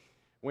 6,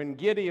 when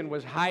Gideon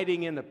was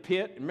hiding in the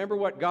pit, remember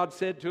what God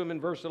said to him in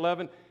verse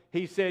 11?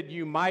 He said,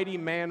 you mighty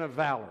man of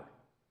valor.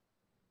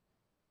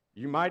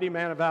 You mighty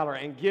man of valor.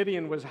 And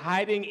Gideon was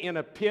hiding in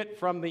a pit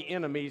from the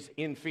enemies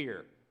in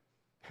fear.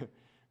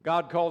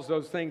 God calls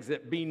those things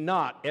that be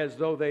not as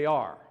though they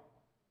are.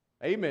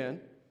 Amen.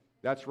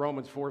 That's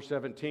Romans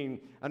 4:17.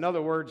 In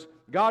other words,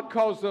 God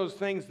calls those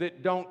things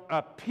that don't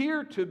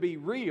appear to be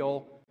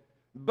real,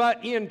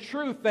 but in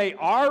truth they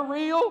are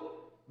real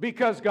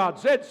because God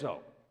said so.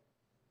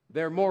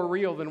 They're more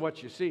real than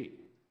what you see.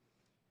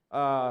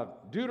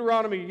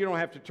 Deuteronomy, you don't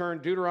have to turn,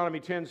 Deuteronomy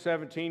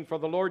 10:17. For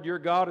the Lord your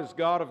God is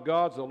God of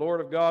gods, the Lord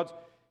of gods.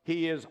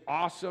 He is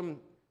awesome,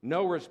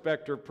 no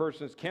respecter of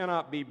persons,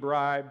 cannot be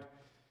bribed.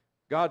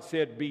 God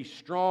said, be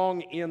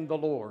strong in the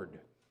Lord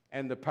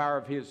and the power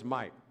of his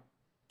might.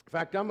 In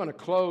fact, I'm going to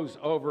close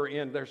over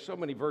in, there's so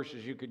many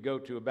verses you could go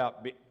to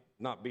about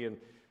not being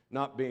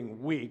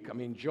weak. I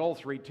mean, Joel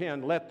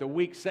 3:10, let the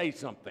weak say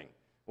something.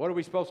 What are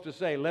we supposed to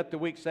say? Let the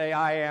weak say,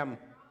 I'm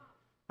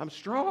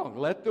strong.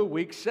 Let the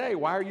weak say.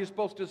 Why are you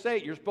supposed to say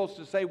it? You're supposed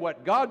to say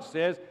what God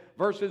says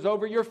versus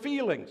over your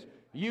feelings.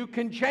 You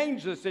can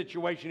change the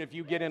situation if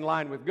you get in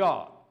line with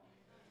God.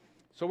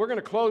 So we're going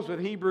to close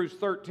with Hebrews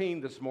 13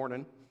 this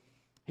morning.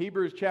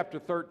 Hebrews chapter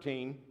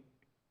 13,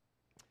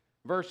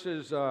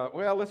 verses,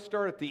 let's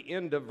start at the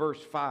end of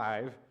verse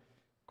 5. Of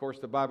course,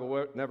 the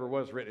Bible never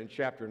was written in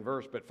chapter and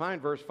verse, but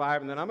find verse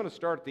 5, and then I'm going to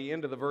start at the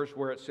end of the verse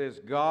where it says,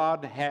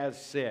 God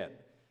has said.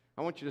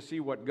 I want you to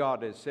see what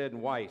God has said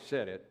and why he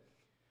said it.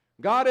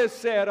 God has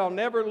said, I'll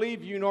never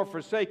leave you nor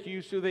forsake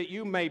you, so that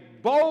you may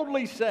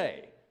boldly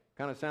say,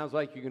 kind of sounds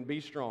like you can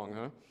be strong,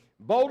 huh?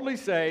 Boldly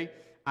say,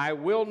 I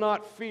will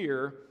not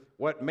fear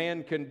what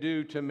man can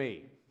do to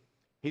me.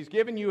 He's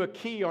given you a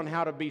key on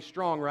how to be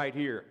strong right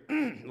here.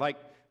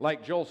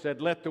 like Joel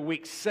said, let the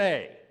weak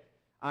say,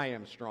 I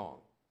am strong.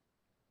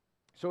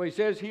 So he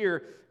says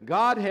here,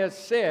 God has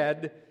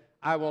said,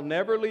 I will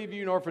never leave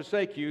you nor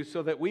forsake you,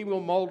 so that we will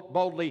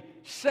boldly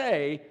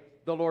say,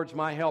 the Lord's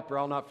my helper.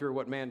 I'll not fear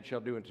what man shall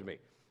do unto me.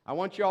 I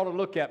want you all to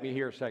look at me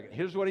here a second.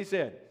 Here's what he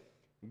said.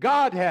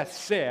 God has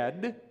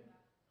said.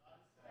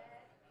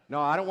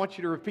 No, I don't want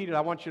you to repeat it.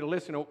 I want you to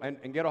listen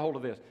and get a hold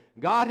of this.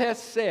 God has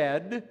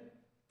said,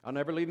 I'll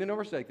never leave thee nor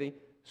forsake thee,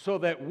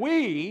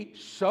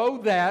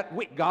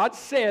 God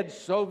said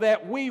so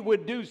that we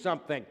would do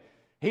something.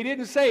 He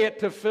didn't say it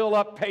to fill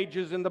up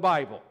pages in the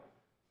Bible.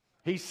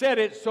 He said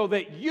it so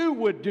that you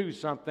would do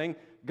something.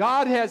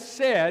 God has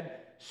said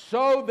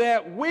so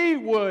that we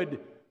would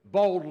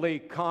boldly,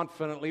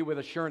 confidently, with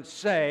assurance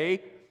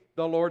say,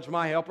 the Lord's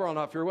my helper, I'll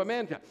not fear what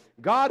man can.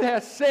 God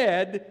has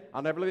said,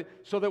 I'll never leave,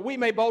 so that we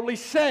may boldly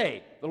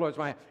say, the Lord's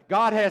my helper.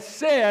 God has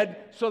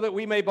said, so that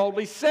we may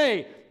boldly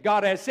say.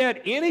 God has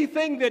said,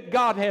 anything that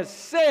God has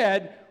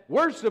said,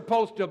 we're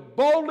supposed to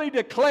boldly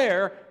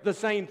declare the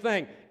same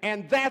thing.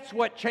 And that's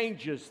what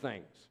changes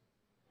things.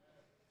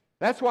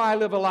 That's why I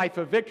live a life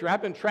of victory.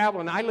 I've been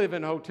traveling. I live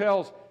in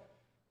hotels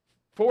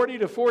 40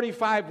 to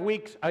 45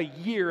 weeks a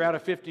year out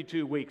of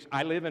 52 weeks.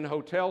 I live in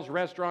hotels,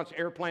 restaurants,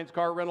 airplanes,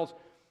 car rentals,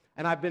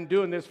 and I've been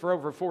doing this for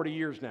over 40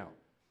 years now.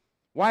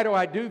 Why do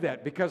I do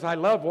that? Because I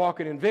love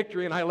walking in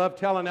victory, and I love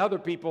telling other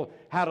people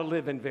how to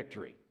live in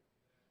victory.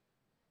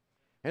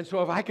 And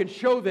so if I can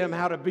show them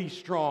how to be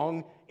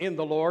strong in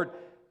the Lord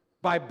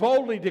by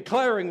boldly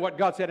declaring what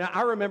God said. Now,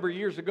 I remember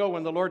years ago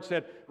when the Lord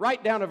said,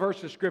 write down a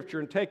verse of Scripture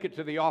and take it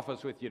to the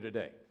office with you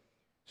today.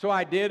 So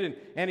I did,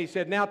 and he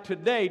said, now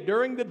today,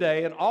 during the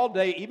day and all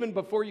day, even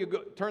before you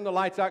turn the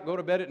lights out and go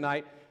to bed at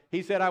night,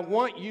 he said, I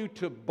want you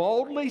to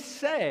boldly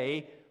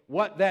say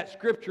what that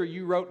Scripture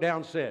you wrote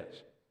down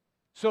says,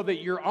 so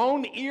that your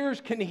own ears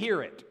can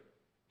hear it.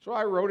 So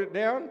I wrote it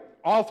down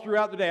all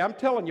throughout the day. I'm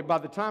telling you, by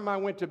the time I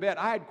went to bed,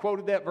 I had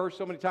quoted that verse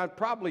so many times,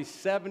 probably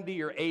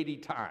 70 or 80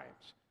 times.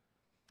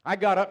 I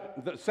got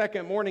up the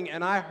second morning,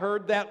 and I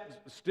heard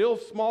that still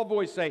small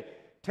voice say,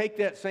 take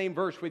that same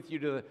verse with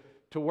you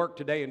to work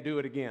today and do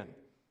it again.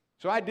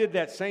 So I did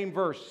that same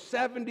verse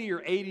 70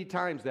 or 80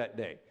 times that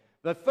day.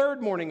 The third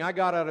morning I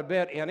got out of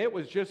bed, and it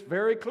was just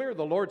very clear.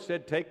 The Lord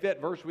said, take that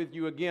verse with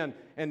you again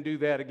and do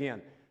that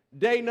again.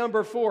 Day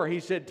number 4, he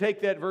said, take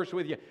that verse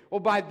with you.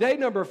 Well, by day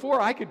number 4,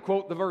 I could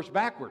quote the verse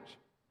backwards.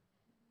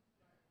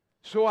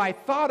 So I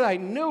thought I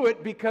knew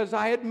it because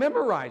I had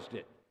memorized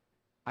it.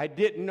 I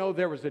didn't know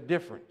there was a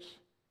difference.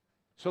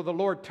 So the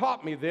Lord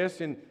taught me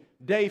this in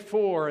day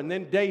 4, and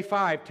then day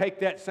 5,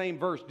 take that same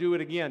verse, do it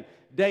again.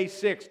 Day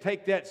 6,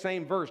 take that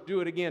same verse, do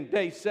it again.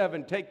 Day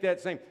 7, take that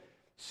same.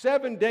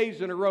 7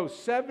 days in a row,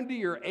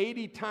 70 or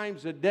 80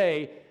 times a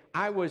day,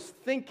 I was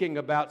thinking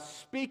about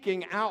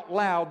speaking out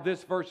loud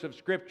this verse of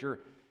Scripture.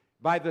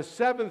 By the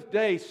 7th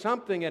day,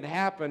 something had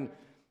happened.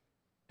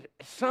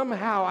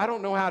 Somehow, I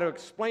don't know how to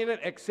explain it,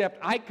 except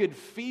I could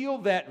feel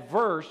that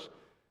verse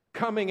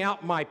coming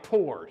out my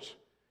pores.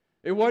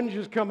 It wasn't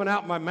just coming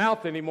out my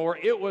mouth anymore.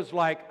 It was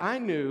like I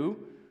knew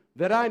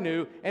that I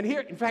knew. And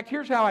here, in fact,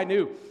 here's how I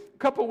knew. A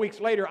couple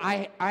weeks later,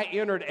 I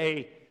entered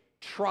a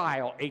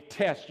trial, a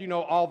test. You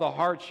know, all the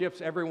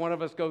hardships every one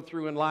of us go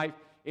through in life.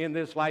 In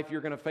this life,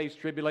 you're going to face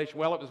tribulation.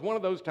 Well, it was one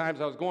of those times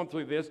I was going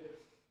through this,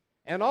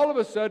 and all of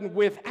a sudden,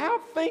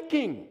 without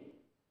thinking,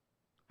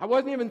 I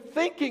wasn't even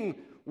thinking,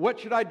 what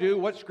should I do?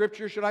 What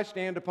Scripture should I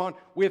stand upon?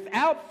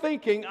 Without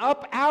thinking,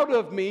 up out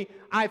of me,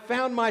 I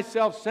found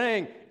myself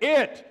saying,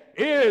 it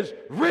is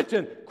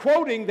written,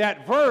 quoting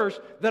that verse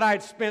that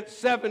I'd spent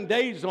 7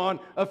 days on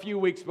a few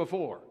weeks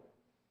before.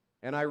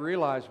 And I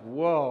realized,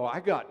 whoa,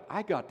 I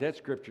got that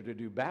Scripture to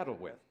do battle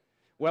with.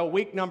 Well,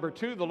 week number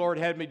 2, the Lord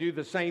had me do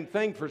the same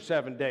thing for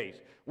 7 days.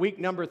 Week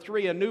number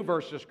 3, a new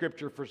verse of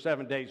Scripture for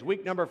 7 days.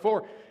 Week number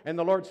 4, and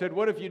the Lord said,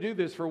 what if you do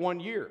this for 1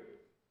 year?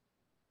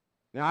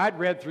 Now, I'd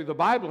read through the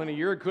Bible in a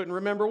year and couldn't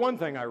remember one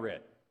thing I read.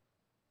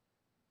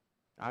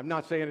 I'm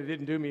not saying it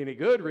didn't do me any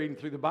good reading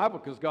through the Bible,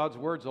 because God's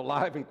Word's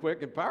alive and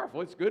quick and powerful.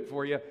 It's good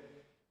for you,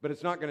 but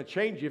it's not going to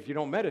change you if you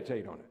don't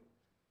meditate on it.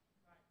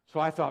 So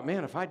I thought,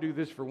 man, if I do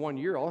this for 1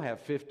 year, I'll have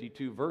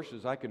 52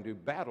 verses I can do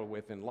battle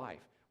with in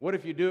life. What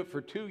if you do it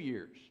for 2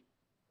 years?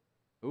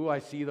 Ooh, I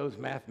see those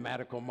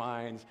mathematical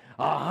minds.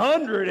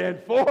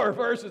 104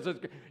 verses.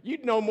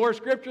 You'd know more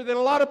Scripture than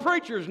a lot of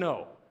preachers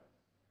know.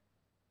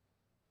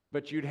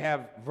 But you'd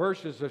have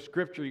verses of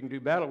Scripture you can do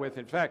battle with.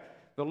 In fact,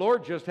 the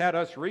Lord just had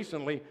us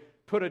recently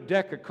put a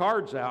deck of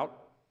cards out,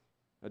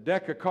 a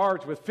deck of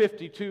cards with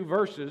 52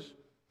 verses.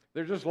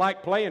 They're just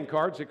like playing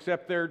cards,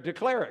 except they're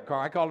declare-it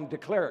cards. I call them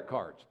declare-it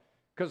cards,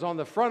 because on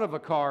the front of a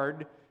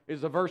card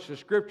is a verse of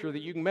Scripture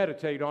that you can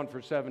meditate on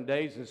for 7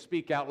 days and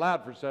speak out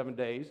loud for 7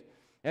 days.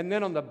 And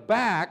then on the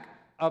back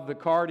of the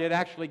card, it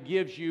actually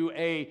gives you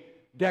a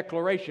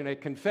declaration, a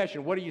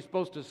confession. What are you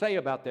supposed to say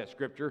about that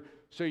Scripture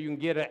so you can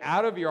get it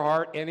out of your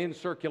heart and in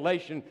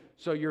circulation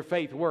so your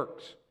faith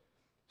works?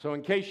 So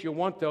in case you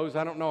want those,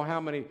 I don't know how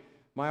many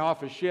my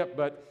office ship,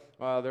 but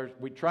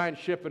we try and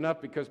ship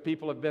enough, because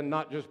people have been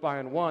not just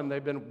buying one,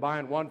 they've been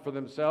buying one for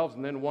themselves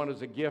and then one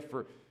as a gift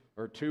for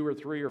or 2 or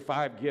 3 or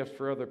 5 gifts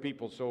for other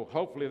people. So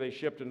hopefully they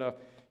shipped enough.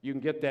 You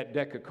can get that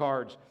deck of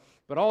cards.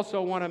 But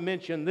also want to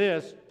mention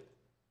this.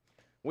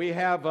 We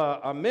have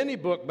a mini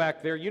book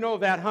back there. You know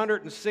that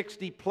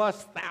 160+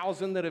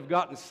 thousand that have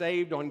gotten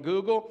saved on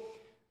Google?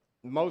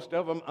 Most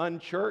of them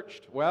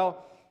unchurched.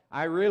 Well,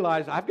 I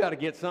realized I've got to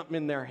get something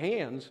in their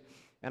hands.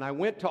 And I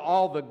went to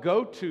all the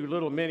go-to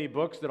little mini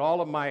books that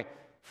all of my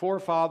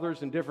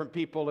forefathers and different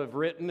people have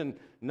written, and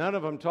none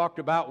of them talked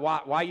about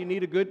why you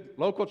need a good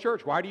local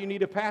church. Why do you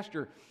need a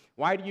pastor?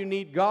 Why do you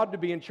need God to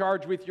be in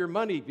charge with your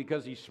money?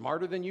 Because He's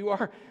smarter than you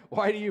are?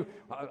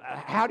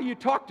 How do you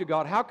talk to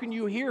God? How can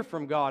you hear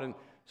from God? And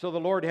so the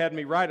Lord had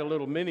me write a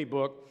little mini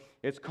book.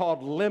 It's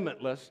called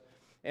Limitless.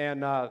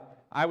 And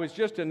I was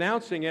just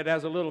announcing it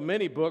as a little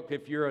mini book.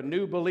 If you're a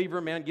new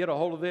believer, man, get a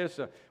hold of this.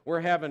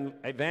 We're having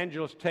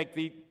evangelists take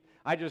the...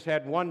 I just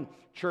had one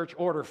church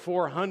order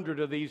 400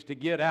 of these to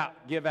give out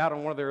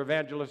on one of their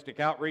evangelistic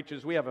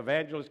outreaches. We have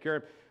evangelists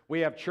carry.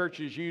 We have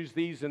churches use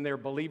these in their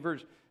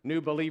believers,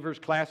 new believers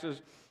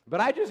classes.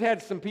 But I just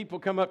had some people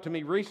come up to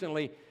me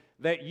recently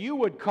that you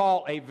would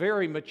call a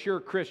very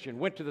mature Christian.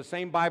 Went to the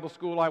same Bible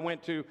school I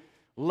went to,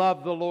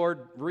 love the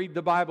Lord, read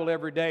the Bible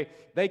every day.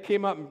 They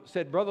came up and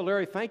said, Brother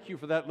Larry, thank you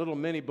for that little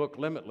mini book,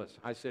 Limitless.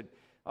 I said,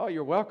 oh,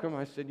 you're welcome.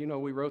 I said,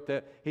 we wrote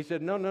that. He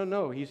said,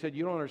 no. He said,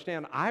 you don't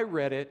understand. I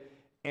read it,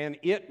 and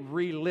it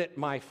relit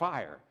my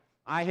fire.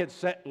 I had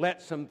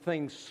let some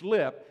things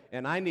slip,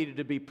 and I needed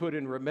to be put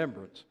in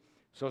remembrance.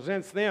 So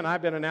since then,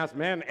 I've been announcing,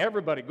 man,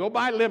 everybody, go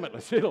buy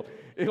Limitless. It'll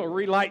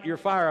relight your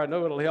fire. I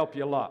know it'll help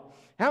you a lot.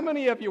 How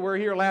many of you were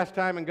here last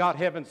time and got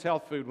Heaven's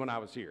Health Food when I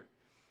was here?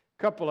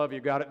 A couple of you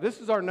got it. This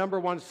is our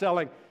 #1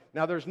 selling.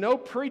 Now, there's no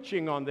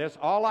preaching on this.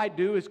 All I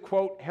do is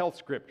quote health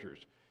scriptures.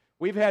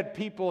 We've had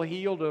people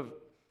healed of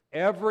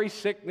every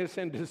sickness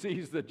and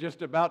disease that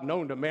just about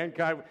known to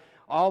mankind.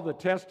 All the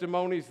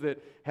testimonies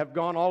that have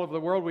gone all over the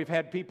world. We've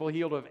had people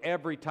healed of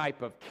every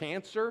type of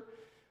cancer,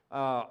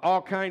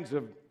 all kinds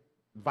of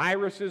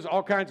viruses,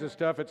 all kinds of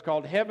stuff. It's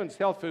called Heaven's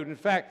Health Food. In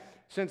fact,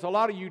 since a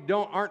lot of you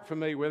aren't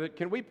familiar with it,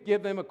 can we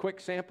give them a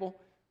quick sample?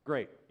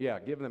 Great. Yeah,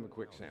 give them a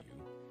quick sample.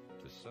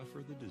 To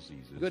suffer the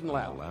diseases Good and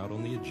loud. allowed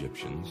on the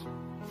Egyptians,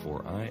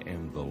 for I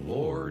am the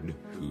Lord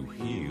who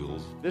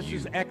heals This you.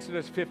 is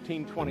Exodus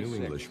 15:26. The New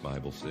English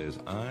Bible says,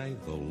 I,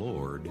 the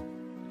Lord,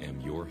 am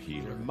your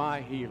healer.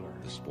 My healer.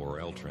 The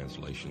Sporel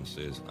translation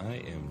says, I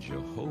am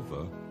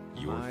Jehovah,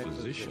 your My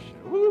physician.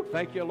 Woo,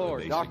 thank you,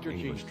 Lord. The Dr.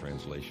 basic English Jesus.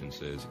 translation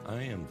says,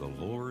 I am the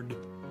Lord,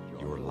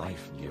 your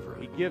life giver.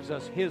 He gives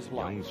us His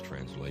life. Young's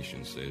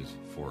translation says,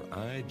 for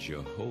I,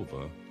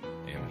 Jehovah,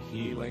 am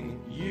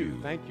healing you.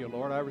 Thank you,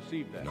 Lord. I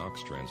received that.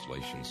 Knox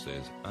translation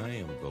says, I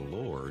am the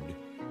Lord,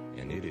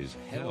 and it is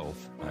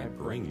health I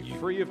bring you.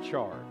 Free of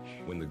charge.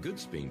 When the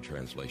Goodspeed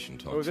translation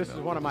talks this about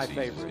is one of my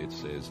diseases, favorites. it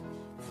says,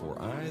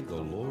 for I, the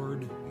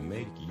Lord,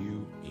 make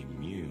you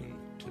immune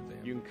to them.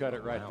 You can cut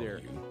it right Allow there.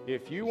 you.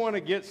 If you want to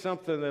get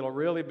something that'll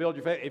really build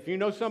your faith, if you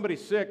know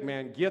somebody's sick,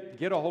 man,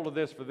 get a hold of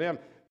this for them.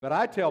 But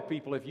I tell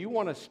people, if you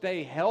want to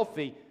stay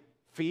healthy,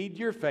 feed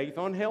your faith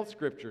on health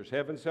scriptures.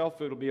 Heaven's Health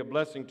Food will be a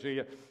blessing to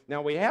you.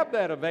 Now, we have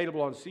that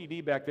available on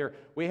CD back there.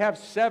 We have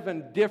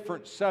 7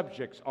 different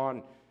subjects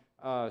on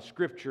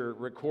scripture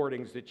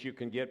recordings that you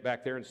can get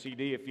back there in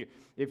CD.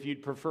 If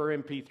you'd prefer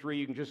MP3,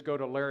 you can just go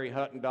to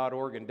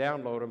larryhutton.org and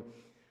download them.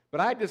 But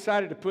I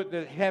decided to put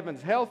the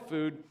Heaven's Health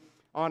Food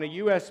on a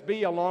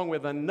USB along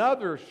with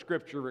another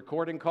scripture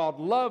recording called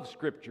Love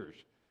Scriptures.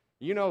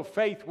 You know,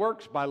 faith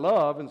works by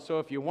love, and so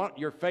if you want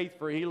your faith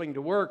for healing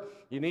to work,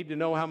 you need to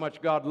know how much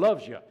God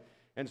loves you.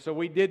 And so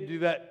we did do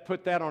that,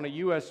 put that on a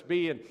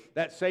USB, and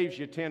that saves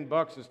you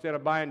 $10. Instead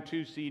of buying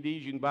 2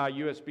 CDs, you can buy a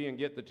USB and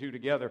get the 2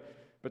 together.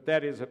 But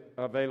that is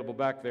available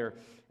back there.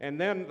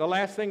 And then the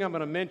last thing I'm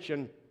going to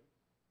mention,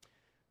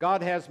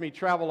 God has me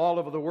travel all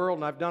over the world,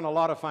 and I've done a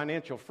lot of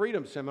financial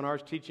freedom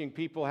seminars teaching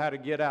people how to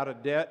get out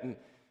of debt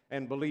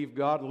and believe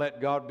God and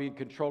let God be in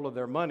control of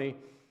their money.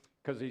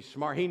 Because He's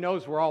smart. He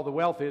knows where all the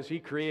wealth is. He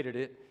created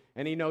it,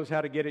 and He knows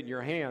how to get it in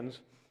your hands.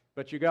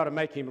 But you got to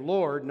make Him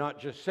Lord, not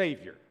just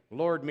Savior.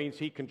 Lord means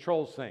He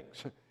controls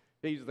things.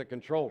 He's the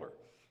controller.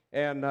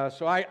 And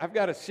so I've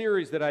got a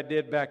series that I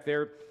did back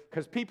there,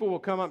 because people will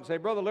come up and say,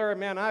 Brother Larry,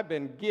 man, I've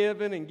been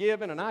giving and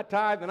giving, and I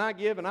tithe and I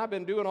give, and I've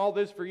been doing all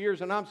this for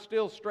years, and I'm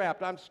still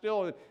strapped. I'm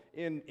still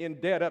in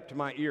debt up to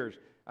my ears.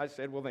 I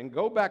said, well, then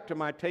go back to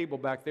my table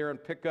back there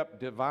and pick up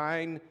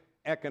Divine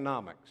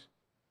Economics.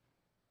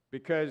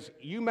 Because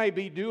you may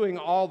be doing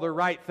all the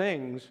right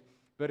things,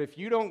 but if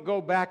you don't go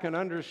back and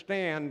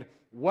understand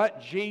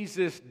what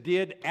Jesus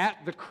did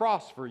at the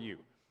cross for you,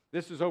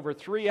 this is over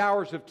 3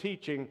 hours of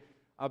teaching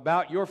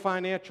about your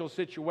financial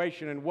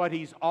situation and what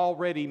He's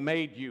already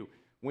made you.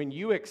 When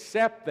you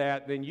accept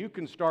that, then you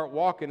can start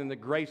walking in the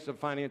grace of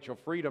financial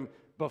freedom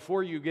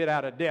before you get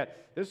out of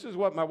debt. This is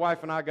what my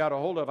wife and I got a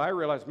hold of. I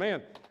realized,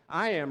 man,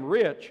 I am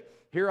rich.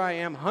 Here I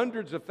am,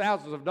 hundreds of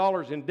thousands of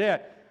dollars in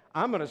debt.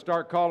 I'm going to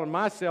start calling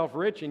myself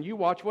rich, and you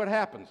watch what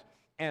happens.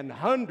 And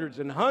hundreds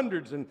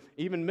and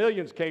even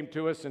millions came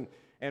to us,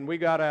 and we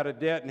got out of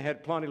debt and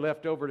had plenty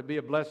left over to be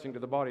a blessing to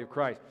the body of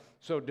Christ.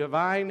 So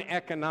divine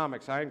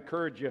economics, I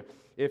encourage you,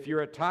 if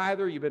you're a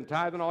tither, you've been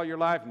tithing all your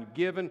life and you've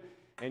given,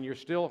 and you're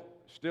still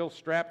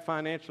strapped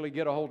financially,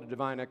 get a hold of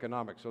divine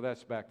economics. So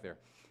that's back there.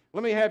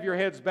 Let me have your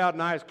heads bowed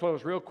and eyes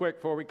closed real quick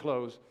before we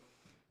close.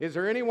 Is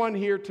there anyone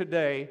here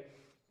today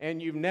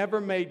and you've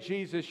never made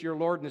Jesus your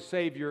Lord and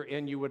Savior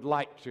and you would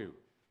like to?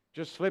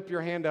 Just slip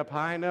your hand up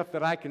high enough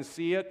that I can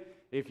see it.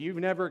 If you've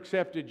never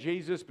accepted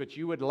Jesus but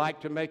you would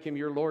like to make Him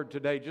your Lord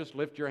today, just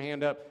lift your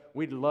hand up.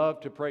 We'd love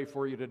to pray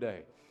for you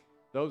today.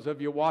 Those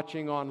of you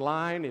watching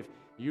online, if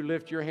you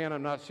lift your hand,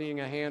 I'm not seeing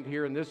a hand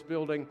here in this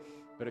building,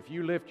 but if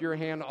you lift your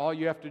hand, all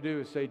you have to do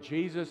is say,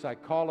 Jesus, I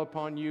call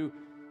upon you.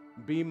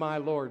 Be my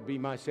Lord, be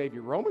my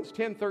Savior. Romans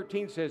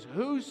 10:13 says,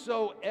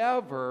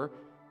 whosoever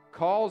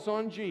calls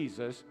on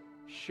Jesus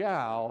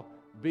shall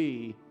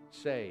be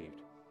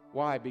saved.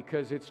 Why?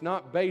 Because it's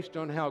not based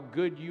on how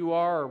good you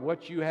are or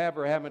what you have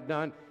or haven't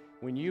done.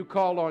 When you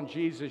call on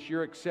Jesus,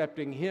 you're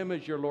accepting Him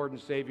as your Lord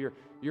and Savior.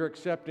 You're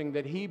accepting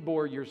that He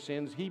bore your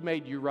sins, He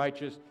made you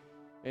righteous,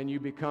 and you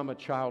become a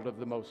child of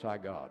the Most High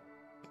God.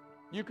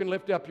 You can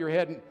lift up your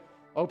head and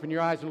open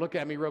your eyes and look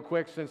at me real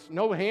quick. Since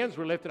no hands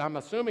were lifted, I'm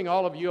assuming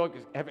all of you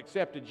have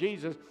accepted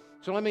Jesus.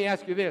 So let me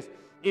ask you this.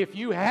 If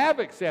you have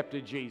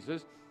accepted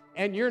Jesus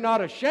and you're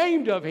not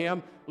ashamed of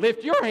Him,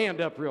 lift your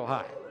hand up real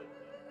high.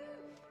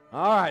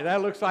 All right,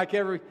 that looks like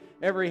every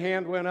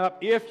hand went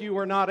up. If you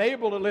were not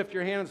able to lift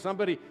your hand and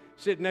somebody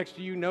sitting next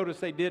to you noticed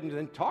they didn't,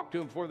 then talk to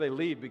them before they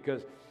leave,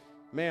 because,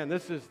 man,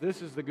 this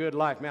is the good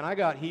life. Man, I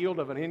got healed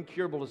of an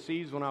incurable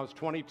disease when I was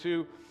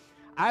 22.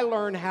 I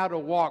learned how to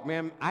walk,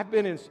 man. I've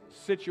been in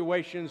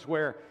situations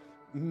where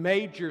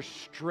major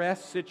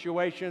stress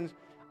situations,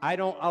 I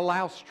don't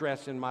allow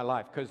stress in my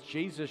life because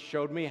Jesus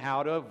showed me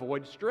how to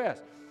avoid stress.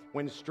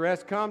 When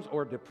stress comes,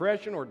 or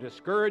depression or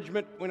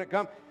discouragement when it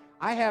comes,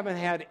 I haven't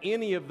had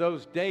any of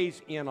those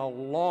days in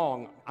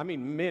many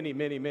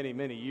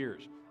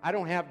years. I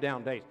don't have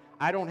down days.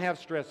 I don't have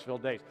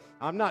stress-filled days.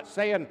 I'm not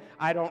saying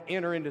I don't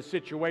enter into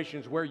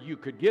situations where you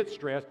could get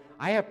stressed.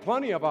 I have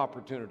plenty of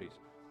opportunities.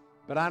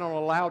 But I don't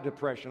allow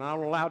depression. I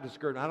don't allow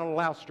discouragement. I don't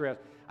allow stress.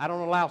 I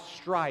don't allow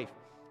strife.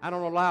 I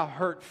don't allow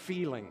hurt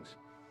feelings.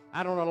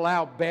 I don't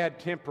allow bad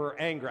temper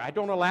or anger. I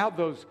don't allow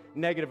those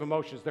negative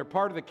emotions. They're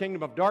part of the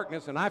kingdom of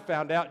darkness, and I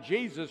found out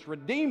Jesus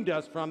redeemed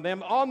us from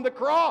them on the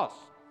cross.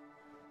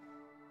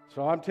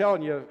 So I'm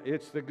telling you,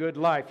 it's the good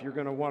life. You're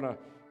going to want to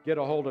get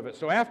a hold of it.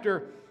 So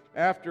after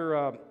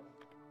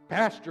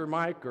Pastor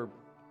Mike,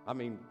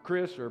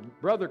 Chris or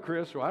Brother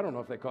Chris, or I don't know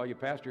if they call you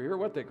pastor here or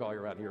what they call you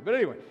around here. But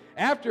anyway,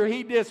 after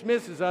he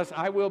dismisses us,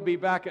 I will be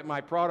back at my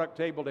product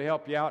table to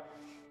help you out.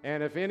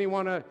 And if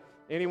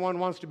anyone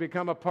wants to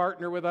become a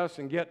partner with us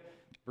and get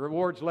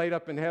rewards laid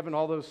up in heaven,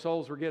 all those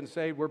souls we're getting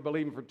saved, we're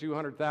believing for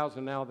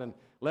 200,000 now, then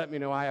let me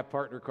know. I have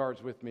partner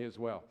cards with me as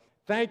well.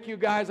 Thank you,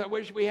 guys. I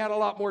wish we had a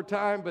lot more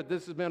time, but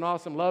this has been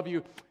awesome. Love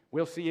you.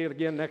 We'll see you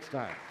again next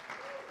time.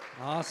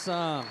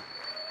 Awesome.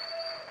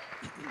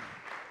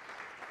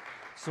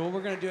 So what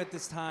we're going to do at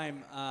this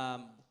time,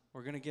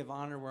 we're going to give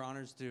honor where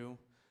honor's due.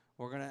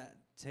 We're going to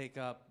take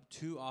up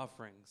 2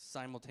 offerings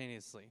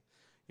simultaneously.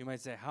 You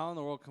might say, how in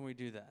the world can we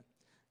do that?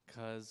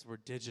 Because we're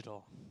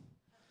digital.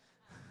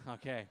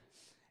 Okay.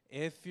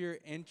 If you're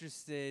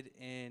interested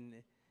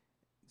in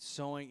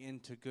sowing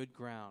into good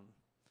ground,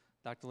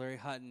 Dr. Larry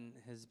Hutton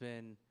has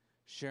been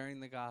sharing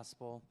the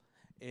gospel.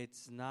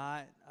 It's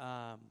not,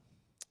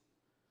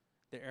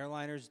 the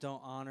airliners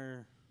don't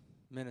honor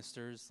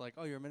ministers. Like,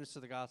 oh, you're a minister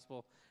of the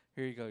gospel.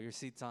 Here you go. Your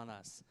seat's on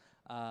us.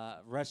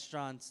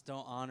 Restaurants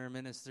don't honor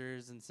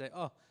ministers and say,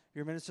 oh,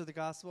 you're a minister of the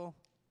gospel?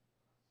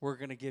 We're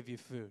going to give you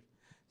food.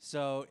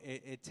 So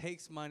it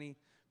takes money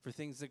for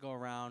things to go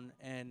around,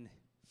 and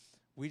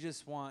we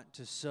just want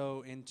to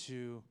sow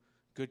into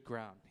good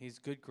ground. He's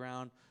good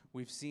ground.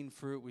 We've seen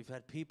fruit. We've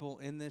had people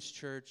in this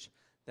church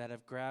that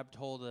have grabbed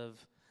hold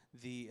of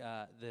the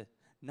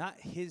not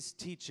his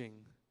teaching,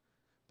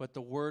 but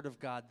the word of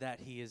God that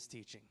he is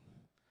teaching.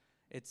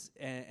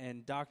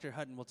 And Dr.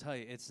 Hutton will tell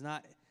you, it's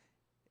not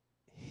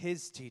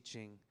his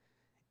teaching,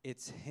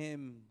 it's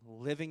him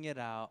living it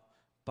out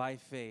by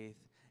faith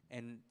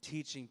and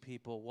teaching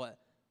people what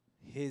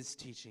his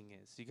teaching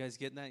is. You guys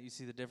getting that? You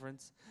see the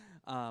difference?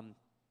 I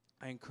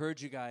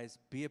encourage you guys,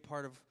 be a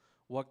part of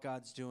what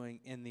God's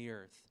doing in the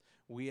earth.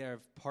 We have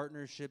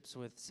partnerships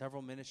with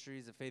several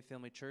ministries at Faith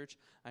Family Church.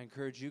 I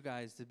encourage you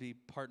guys to be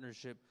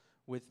partnership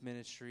with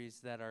ministries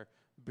that are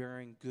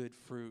bearing good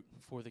fruit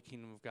for the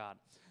kingdom of God.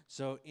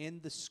 So in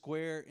the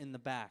square in the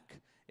back,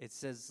 it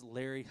says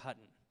Larry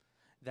Hutton.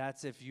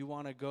 That's if you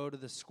want to go to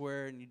the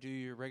square and you do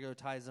your regular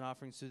tithes and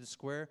offerings through the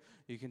square,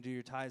 you can do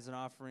your tithes and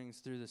offerings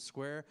through the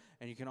square,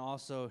 and you can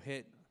also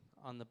hit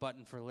on the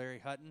button for Larry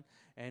Hutton,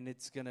 and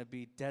it's going to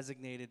be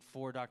designated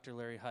for Dr.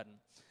 Larry Hutton.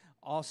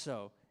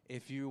 Also,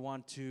 if you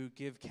want to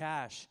give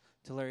cash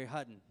to Larry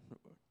Hutton,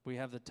 we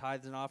have the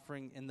tithes and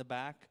offering in the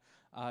back.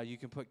 You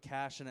can put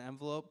cash in an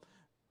envelope,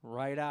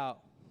 write out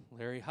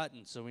Larry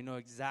Hutton, so we know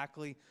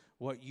exactly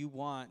what you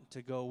want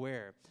to go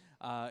where.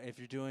 If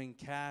you're doing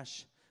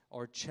cash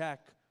or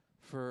check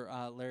for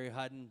Larry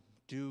Hutton,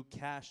 do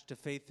cash to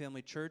Faith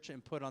Family Church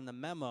and put on the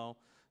memo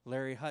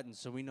Larry Hutton,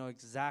 so we know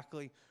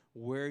exactly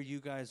where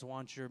you guys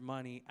want your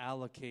money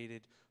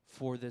allocated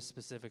for this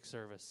specific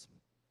service.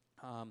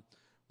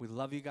 We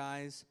love you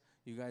guys.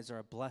 You guys are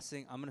a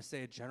blessing. I'm going to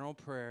say a general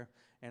prayer,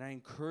 and I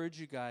encourage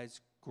you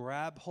guys,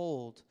 grab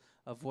hold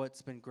of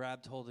what's been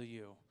grabbed hold of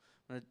you.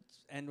 I'm going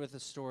to end with a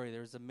story.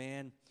 There was a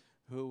man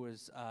who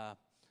was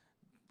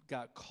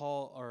got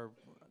called, or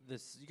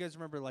this, you guys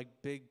remember like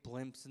big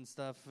blimps and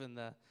stuff?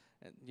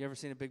 You ever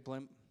seen a big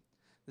blimp?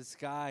 This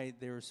guy,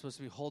 they were supposed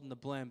to be holding the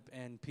blimp,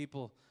 and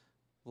people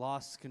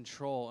lost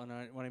control. And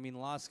when I mean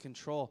lost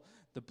control,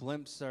 the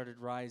blimp started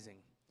rising.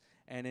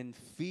 And in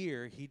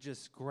fear, he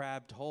just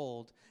grabbed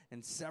hold,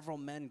 and several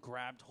men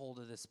grabbed hold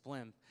of this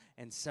blimp,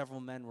 and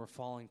several men were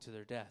falling to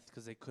their death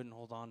because they couldn't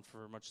hold on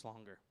for much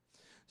longer.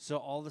 So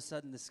all of a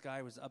sudden, this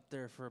guy was up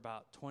there for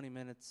about 20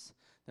 minutes.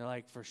 They're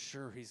like, for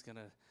sure he's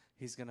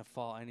gonna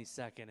fall any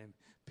second. And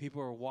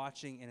people were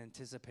watching in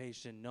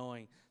anticipation,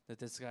 knowing that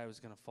this guy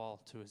was going to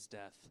fall to his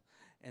death.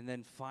 And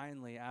then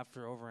finally,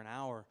 after over an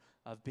hour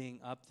of being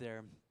up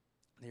there,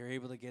 they were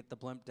able to get the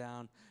blimp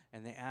down,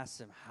 and they asked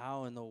him,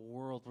 how in the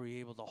world were you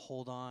able to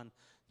hold on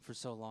for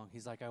so long?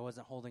 He's like, I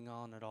wasn't holding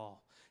on at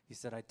all. He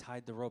said, I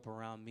tied the rope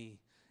around me.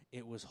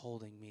 It was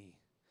holding me.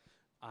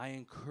 I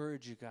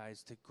encourage you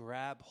guys to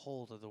grab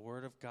hold of the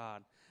Word of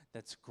God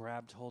that's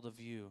grabbed hold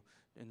of you.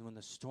 And when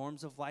the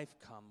storms of life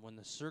come, when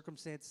the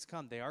circumstances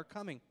come, they are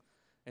coming.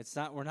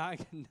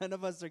 None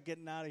of us are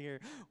getting out of here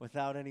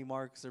without any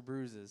marks or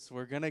bruises.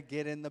 We're going to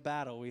get in the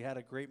battle. We had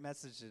a great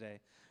message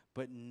today.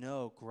 But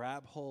no,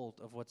 grab hold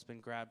of what's been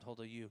grabbed hold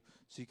of you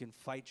so you can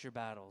fight your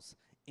battles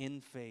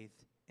in faith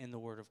in the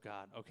Word of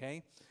God,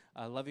 okay?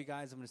 I love you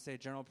guys. I'm going to say a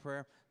general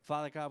prayer.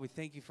 Father God, we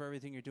thank you for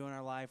everything you're doing in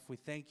our life. We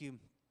thank you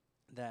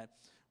that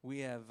we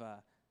have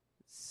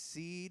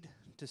seed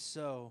to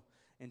sow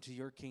into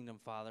your kingdom,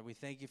 Father. We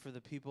thank you for the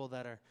people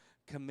that are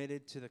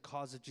committed to the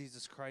cause of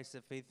Jesus Christ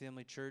at Faith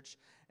Family Church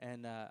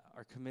and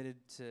are committed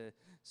to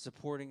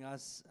supporting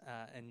us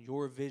and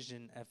your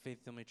vision at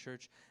Faith Family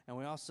Church. And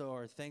we also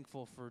are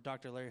thankful for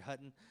Dr. Larry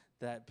Hutton,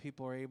 that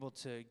people are able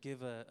to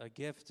give a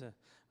gift,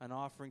 an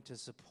offering to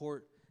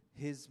support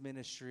his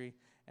ministry.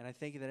 And I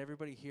thank you that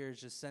everybody here is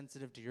just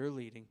sensitive to your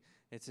leading.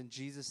 It's in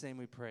Jesus' name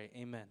we pray.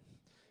 Amen.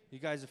 You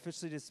guys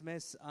officially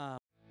dismiss.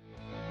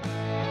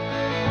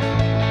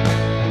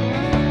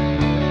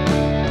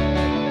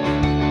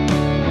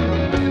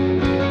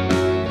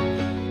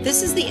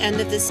 This is the end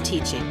of this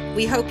teaching.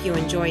 We hope you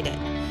enjoyed it.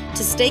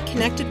 To stay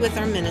connected with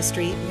our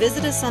ministry,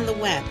 visit us on the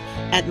web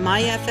at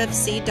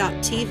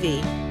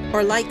myffc.tv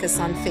or like us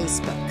on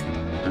Facebook.